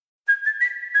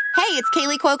 Hey, it's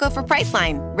Kaylee Cuoco for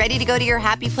Priceline. Ready to go to your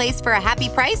happy place for a happy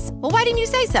price? Well, why didn't you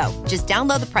say so? Just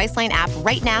download the Priceline app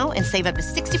right now and save up to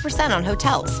 60% on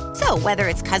hotels. So whether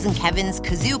it's Cousin Kevin's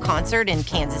Kazoo Concert in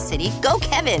Kansas City, go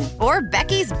Kevin, or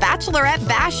Becky's Bachelorette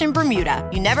Bash in Bermuda,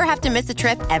 you never have to miss a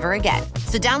trip ever again.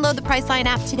 So download the Priceline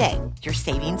app today. Your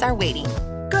savings are waiting.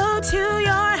 Go to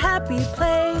your happy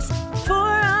place for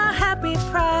a happy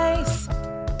price.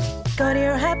 Go to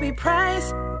your happy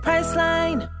price,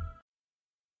 Priceline.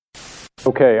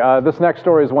 Okay, this next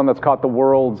story is one that's caught the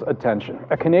world's attention.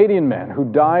 A Canadian man who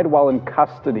died while in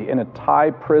custody in a Thai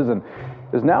prison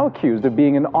is now accused of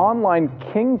being an online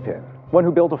kingpin, one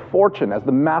who built a fortune as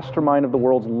the mastermind of the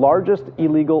world's largest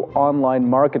illegal online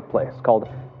marketplace called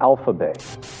Alphabay.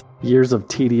 Years of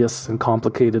tedious and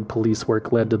complicated police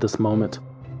work led to this moment.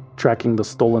 Tracking the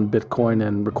stolen Bitcoin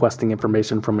and requesting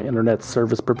information from internet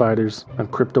service providers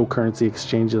and cryptocurrency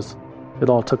exchanges, it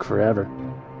all took forever.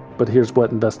 But here's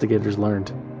what investigators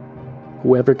learned.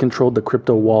 Whoever controlled the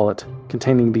crypto wallet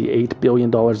containing the $8 billion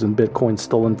in Bitcoin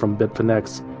stolen from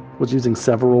Bitfinex was using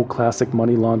several classic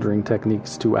money laundering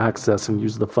techniques to access and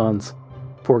use the funds.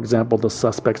 For example, the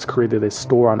suspects created a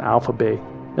store on Alphabay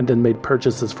and then made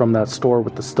purchases from that store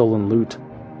with the stolen loot.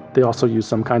 They also used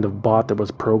some kind of bot that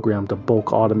was programmed to bulk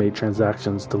automate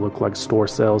transactions to look like store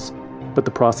sales, but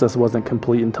the process wasn't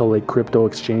complete until a crypto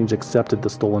exchange accepted the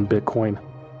stolen Bitcoin.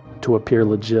 To appear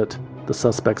legit, the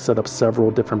suspects set up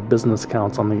several different business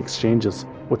accounts on the exchanges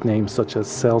with names such as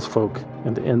SalesFolk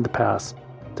and EndPass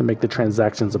to make the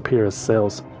transactions appear as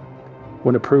sales.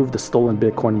 When approved, the stolen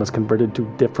Bitcoin was converted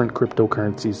to different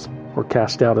cryptocurrencies or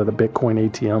cashed out at a Bitcoin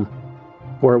ATM,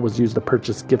 or it was used to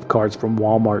purchase gift cards from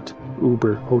Walmart,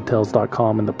 Uber,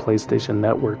 Hotels.com, and the PlayStation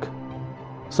Network.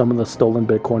 Some of the stolen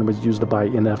Bitcoin was used to buy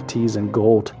NFTs and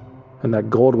gold, and that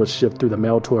gold was shipped through the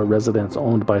mail to a residence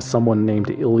owned by someone named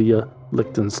Ilya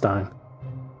Lichtenstein.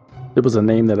 It was a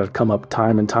name that had come up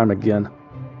time and time again.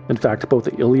 In fact,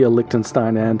 both Ilya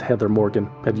Lichtenstein and Heather Morgan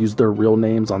had used their real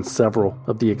names on several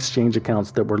of the exchange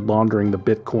accounts that were laundering the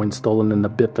Bitcoin stolen in the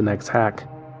Bitfinex hack.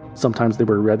 Sometimes they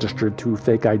were registered to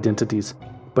fake identities,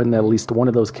 but in at least one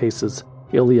of those cases,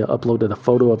 Ilya uploaded a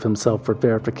photo of himself for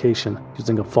verification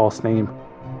using a false name.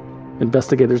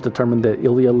 Investigators determined that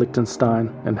Ilya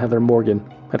Lichtenstein and Heather Morgan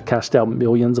had cashed out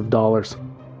millions of dollars.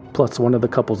 Plus, one of the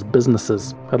couple's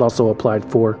businesses had also applied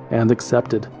for and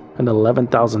accepted an $11,000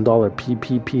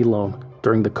 PPP loan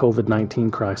during the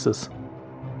COVID-19 crisis.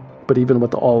 But even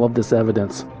with all of this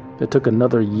evidence, it took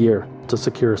another year to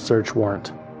secure a search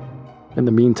warrant. In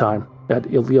the meantime,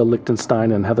 at Ilya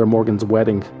Lichtenstein and Heather Morgan's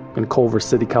wedding in Culver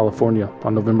City, California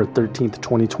on November 13,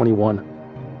 2021,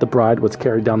 the bride was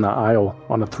carried down the aisle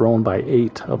on a throne by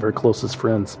 8 of her closest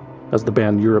friends as the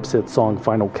band Europe's hit song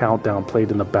Final Countdown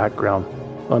played in the background,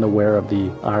 unaware of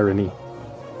the irony.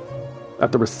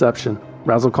 At the reception,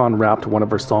 Razzle Khan rapped one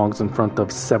of her songs in front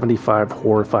of 75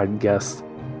 horrified guests.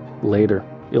 Later,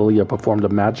 Ilya performed a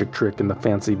magic trick in the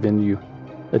fancy venue.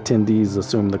 Attendees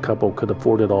assumed the couple could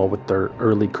afford it all with their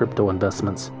early crypto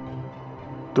investments.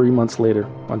 3 months later,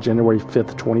 on January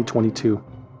 5th, 2022,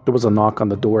 there was a knock on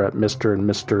the door at Mr. and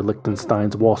Mr.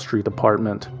 Lichtenstein's Wall Street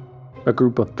apartment. A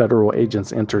group of federal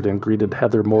agents entered and greeted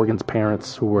Heather Morgan's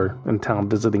parents, who were in town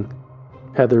visiting.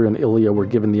 Heather and Ilya were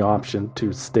given the option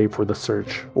to stay for the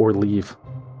search or leave.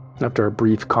 After a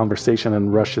brief conversation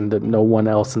in Russian that no one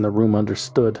else in the room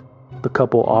understood, the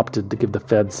couple opted to give the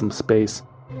feds some space,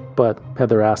 but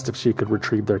Heather asked if she could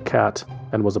retrieve their cat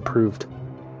and was approved.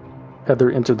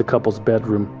 Heather entered the couple's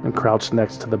bedroom and crouched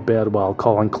next to the bed while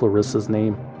calling Clarissa's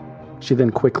name. She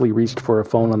then quickly reached for her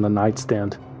phone on the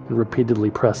nightstand and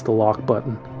repeatedly pressed the lock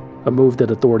button, a move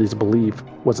that authorities believe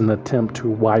was an attempt to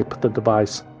wipe the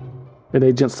device. An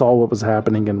agent saw what was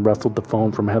happening and wrestled the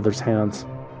phone from Heather's hands.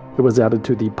 It was added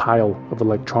to the pile of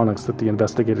electronics that the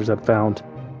investigators had found.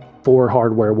 4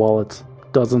 hardware wallets,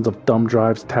 dozens of thumb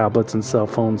drives, tablets, and cell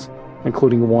phones,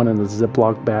 including one in a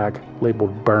Ziploc bag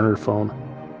labeled burner phone.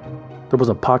 There was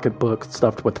a pocketbook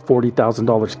stuffed with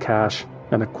 $40,000 cash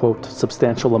and a, quote,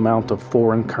 substantial amount of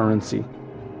foreign currency.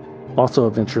 Also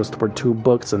of interest were 2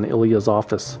 books in Ilya's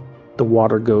office, The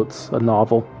Water Goats, a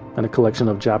novel, and a collection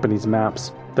of Japanese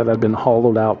maps that had been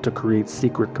hollowed out to create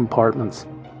secret compartments.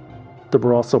 There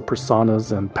were also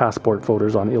personas and passport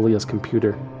photos on Ilya's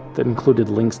computer that included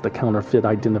links to counterfeit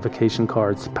identification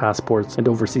cards, passports, and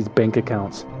overseas bank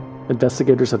accounts.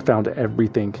 Investigators had found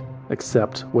everything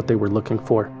except what they were looking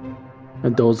for,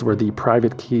 and those were the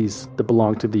private keys that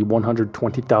belonged to the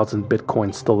 120,000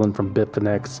 Bitcoin stolen from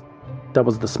Bitfinex. That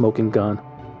was the smoking gun,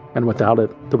 and without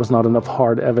it, there was not enough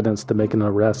hard evidence to make an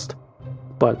arrest.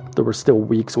 But there were still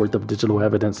weeks worth of digital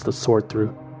evidence to sort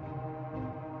through.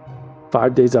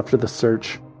 5 days after the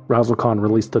search, Razzle Khan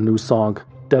released a new song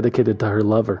dedicated to her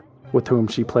lover, with whom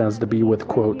she plans to be with,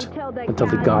 quote, until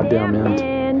the goddamn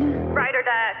end. Brighter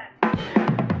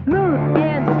that. Moon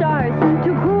and stars,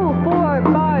 too cool for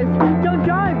bars. Don't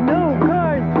drive no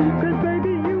cars, 'cause baby,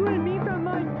 you and me from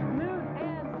Mars. Moon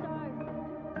and stars.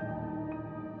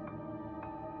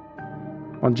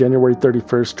 On January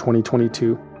 31st,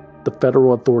 2022, the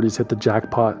federal authorities hit the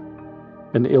jackpot.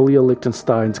 In Ilya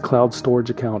Lichtenstein's cloud storage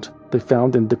account, they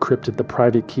found and decrypted the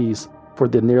private keys for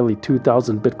the nearly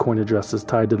 2,000 Bitcoin addresses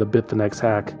tied to the Bitfinex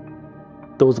hack.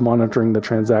 Those monitoring the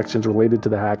transactions related to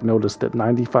the hack noticed that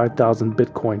 95,000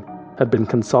 Bitcoin had been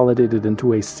consolidated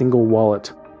into a single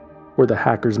wallet. Were the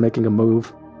hackers making a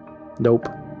move? Nope.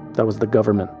 That was the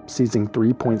government seizing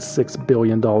 $3.6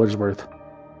 billion worth.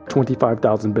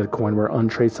 25,000 Bitcoin were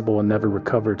untraceable and never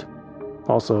recovered.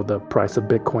 Also, the price of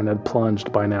Bitcoin had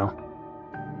plunged by now.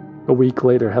 A week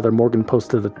later, Heather Morgan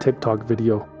posted a TikTok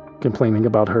video complaining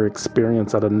about her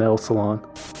experience at a nail salon.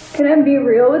 Can I be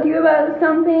real with you about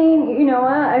something? You know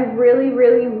what? I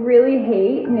really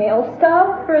hate nail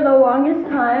stuff. For the longest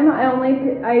time, I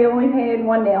only painted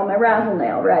one nail, my razzle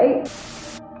nail, right?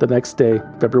 The next day,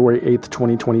 February 8th,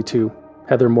 2022,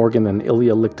 Heather Morgan and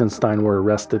Ilya Lichtenstein were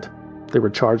arrested. They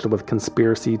were charged with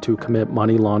conspiracy to commit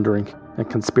money laundering and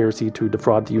conspiracy to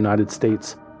defraud the United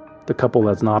States. The couple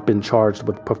has not been charged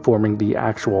with performing the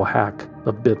actual hack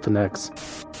of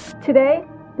Bitfinex. Today,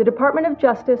 the Department of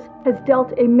Justice has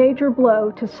dealt a major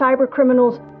blow to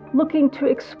cybercriminals looking to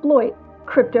exploit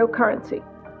cryptocurrency.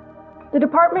 The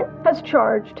department has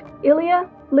charged Ilya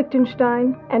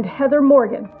Lichtenstein and Heather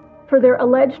Morgan for their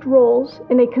alleged roles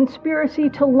in a conspiracy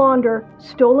to launder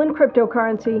stolen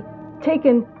cryptocurrency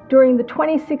taken during the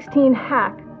 2016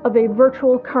 hack of a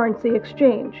virtual currency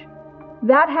exchange.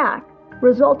 That hack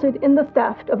resulted in the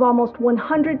theft of almost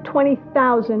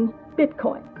 120,000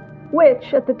 Bitcoin,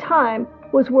 which at the time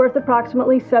was worth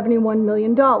approximately $71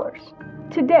 million.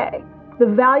 Today, the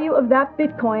value of that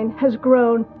Bitcoin has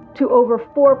grown to over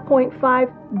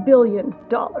 $4.5 billion.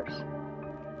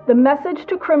 The message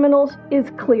to criminals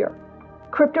is clear.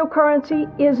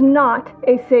 Cryptocurrency is not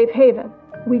a safe haven.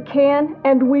 We can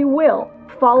and we will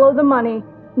follow the money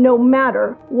no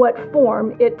matter what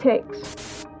form it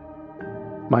takes.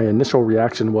 My initial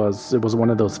reaction was it was one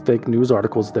of those fake news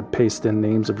articles that paste in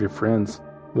names of your friends,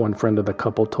 one friend of the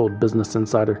couple told Business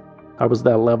Insider. I was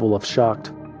that level of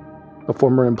shocked. A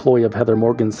former employee of Heather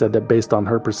Morgan said that based on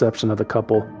her perception of the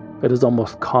couple, it is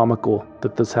almost comical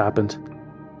that this happened.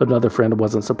 Another friend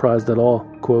wasn't surprised at all.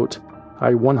 Quote,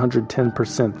 I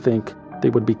 110% think they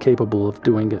would be capable of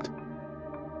doing it.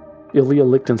 Ilya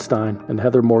Lichtenstein and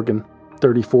Heather Morgan,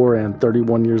 34 and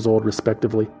 31 years old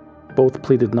respectively, both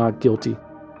pleaded not guilty.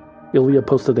 Ilya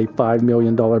posted a $5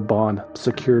 million bond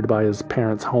secured by his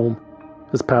parents' home.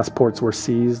 His passports were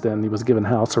seized and he was given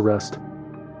house arrest.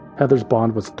 Heather's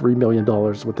bond was $3 million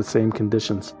with the same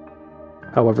conditions.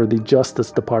 However, the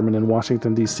Justice Department in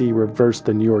Washington, D.C. reversed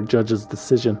the New York judge's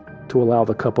decision to allow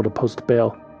the couple to post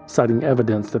bail, citing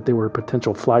evidence that they were a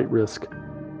potential flight risk.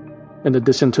 In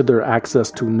addition to their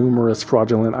access to numerous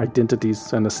fraudulent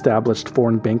identities and established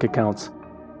foreign bank accounts,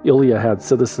 Ilya had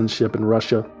citizenship in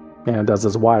Russia, and as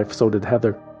his wife, so did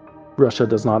Heather. Russia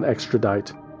does not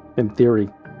extradite. In theory,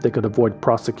 they could avoid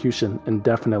prosecution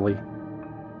indefinitely.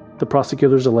 The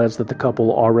prosecutors alleged that the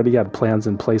couple already had plans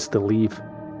in place to leave,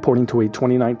 pointing to a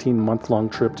 2019 month-long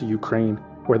trip to Ukraine,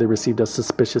 where they received a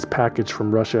suspicious package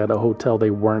from Russia at a hotel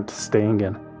they weren't staying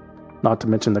in. Not to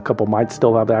mention the couple might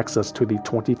still have access to the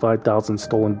 25,000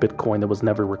 stolen Bitcoin that was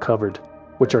never recovered,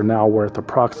 which are now worth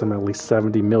approximately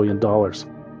 $70 million.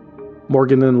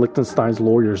 Morgan and Lichtenstein's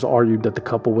lawyers argued that the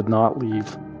couple would not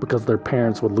leave because their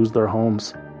parents would lose their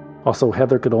homes. Also,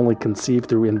 Heather could only conceive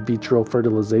through in vitro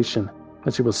fertilization,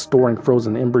 and she was storing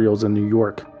frozen embryos in New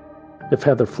York. If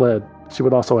Heather fled, she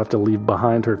would also have to leave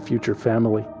behind her future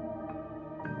family.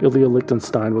 Ilya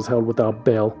Lichtenstein was held without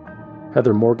bail.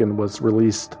 Heather Morgan was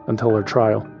released until her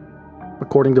trial.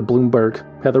 According to Bloomberg,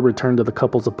 Heather returned to the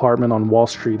couple's apartment on Wall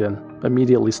Street and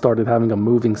immediately started having a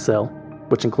moving cell,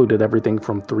 which included everything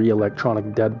from 3 electronic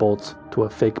deadbolts to a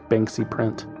fake Banksy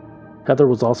print. Heather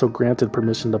was also granted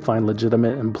permission to find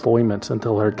legitimate employment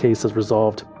until her case is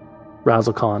resolved.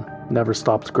 Razzlecon never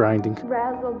stopped grinding.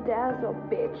 Razzle dazzle,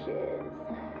 bitches.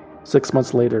 6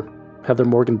 months later, Heather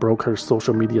Morgan broke her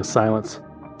social media silence,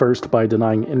 first by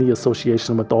denying any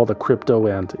association with all the crypto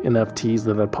and NFTs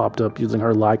that had popped up using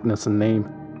her likeness and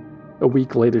name. A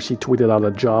week later, she tweeted out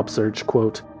a job search,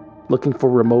 quote, looking for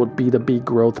remote B2B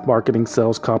growth, marketing,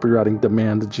 sales, copywriting,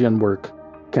 demand gen work.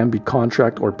 Can be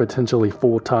contract or potentially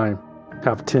full-time.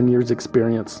 Have 10 years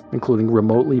experience, including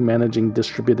remotely managing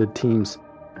distributed teams.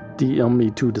 DM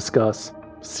me to discuss.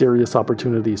 Serious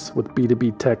opportunities with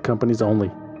B2B tech companies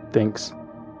only. Thanks.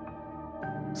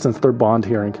 Since their bond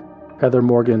hearing, Heather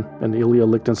Morgan and Ilya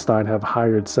Lichtenstein have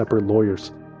hired separate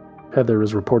lawyers. Heather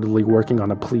is reportedly working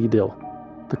on a plea deal.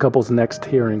 The couple's next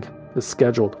hearing is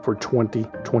scheduled for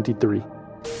 2023.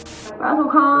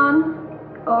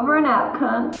 Razzlecon, over and out,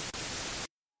 cunt.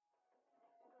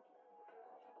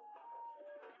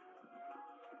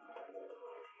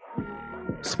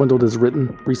 Swindled is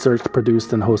written, researched,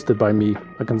 produced, and hosted by me,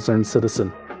 a concerned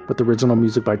citizen, with original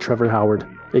music by Trevor Howard,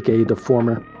 aka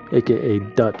Deformer, aka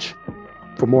Dutch.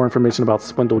 For more information about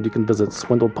Swindled, you can visit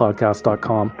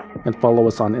swindledpodcast.com and follow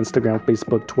us on Instagram,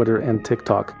 Facebook, Twitter, and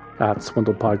TikTok at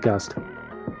SwindledPodcast.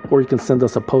 Or you can send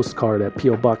us a postcard at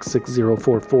P.O. Box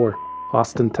 6044,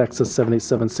 Austin, Texas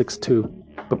 78762.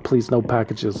 But please, no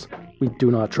packages. We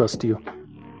do not trust you.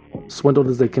 Swindled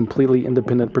is a completely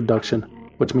independent production,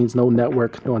 which means no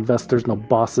network, no investors, no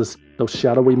bosses, no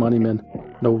shadowy moneymen,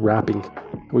 no rapping.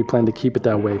 We plan to keep it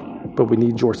that way, but we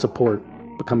need your support.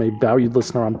 Become a valued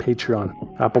listener on Patreon,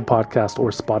 Apple Podcast, or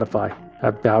Spotify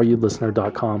at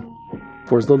valuedlistener.com.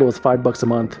 For as little as $5 a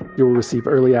month, you will receive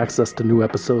early access to new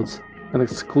episodes and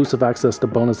exclusive access to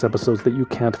bonus episodes that you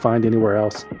can't find anywhere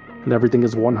else. And everything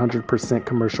is 100%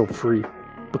 commercial free.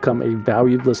 Become a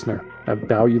valued listener at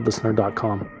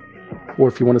valuedlistener.com. Or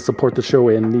if you want to support the show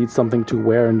and need something to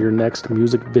wear in your next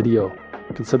music video,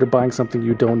 consider buying something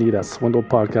you don't need at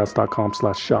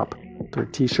swindledpodcast.com/shop. There are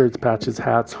t-shirts, patches,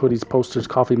 hats, hoodies, posters,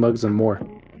 coffee mugs, and more.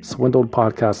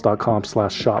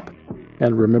 swindledpodcast.com/shop.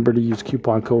 And remember to use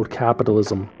coupon code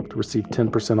CAPITALISM to receive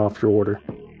 10% off your order.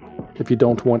 If you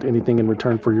don't want anything in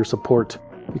return for your support,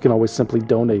 you can always simply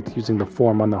donate using the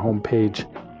form on the home page.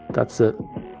 That's it.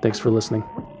 Thanks for listening.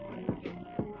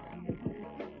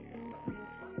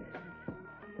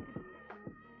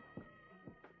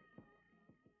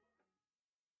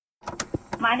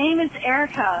 My name is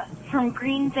Erica from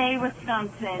Green Bay,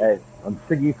 Wisconsin. Hey, I'm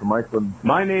Siggy from Iceland.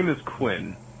 My name is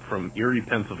Quinn from Erie,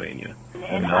 Pennsylvania.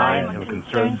 And I am a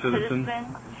concerned citizen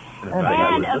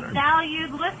and a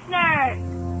valued listener.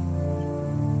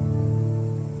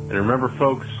 And remember,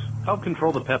 folks, help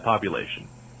control the pet population.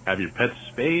 Have your pets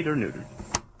spayed or neutered.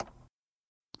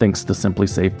 Thanks to Simply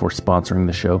Safe for sponsoring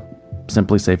the show.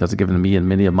 Simply Safe has given me and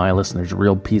many of my listeners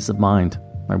real peace of mind.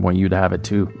 I want you to have it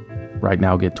too. Right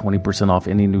now, get 20% off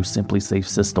any new Simply Safe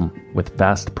system with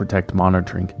Fast Protect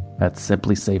monitoring at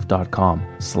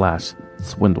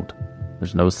simplysafe.com/swindled.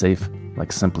 There's no safe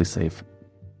like Simply Safe.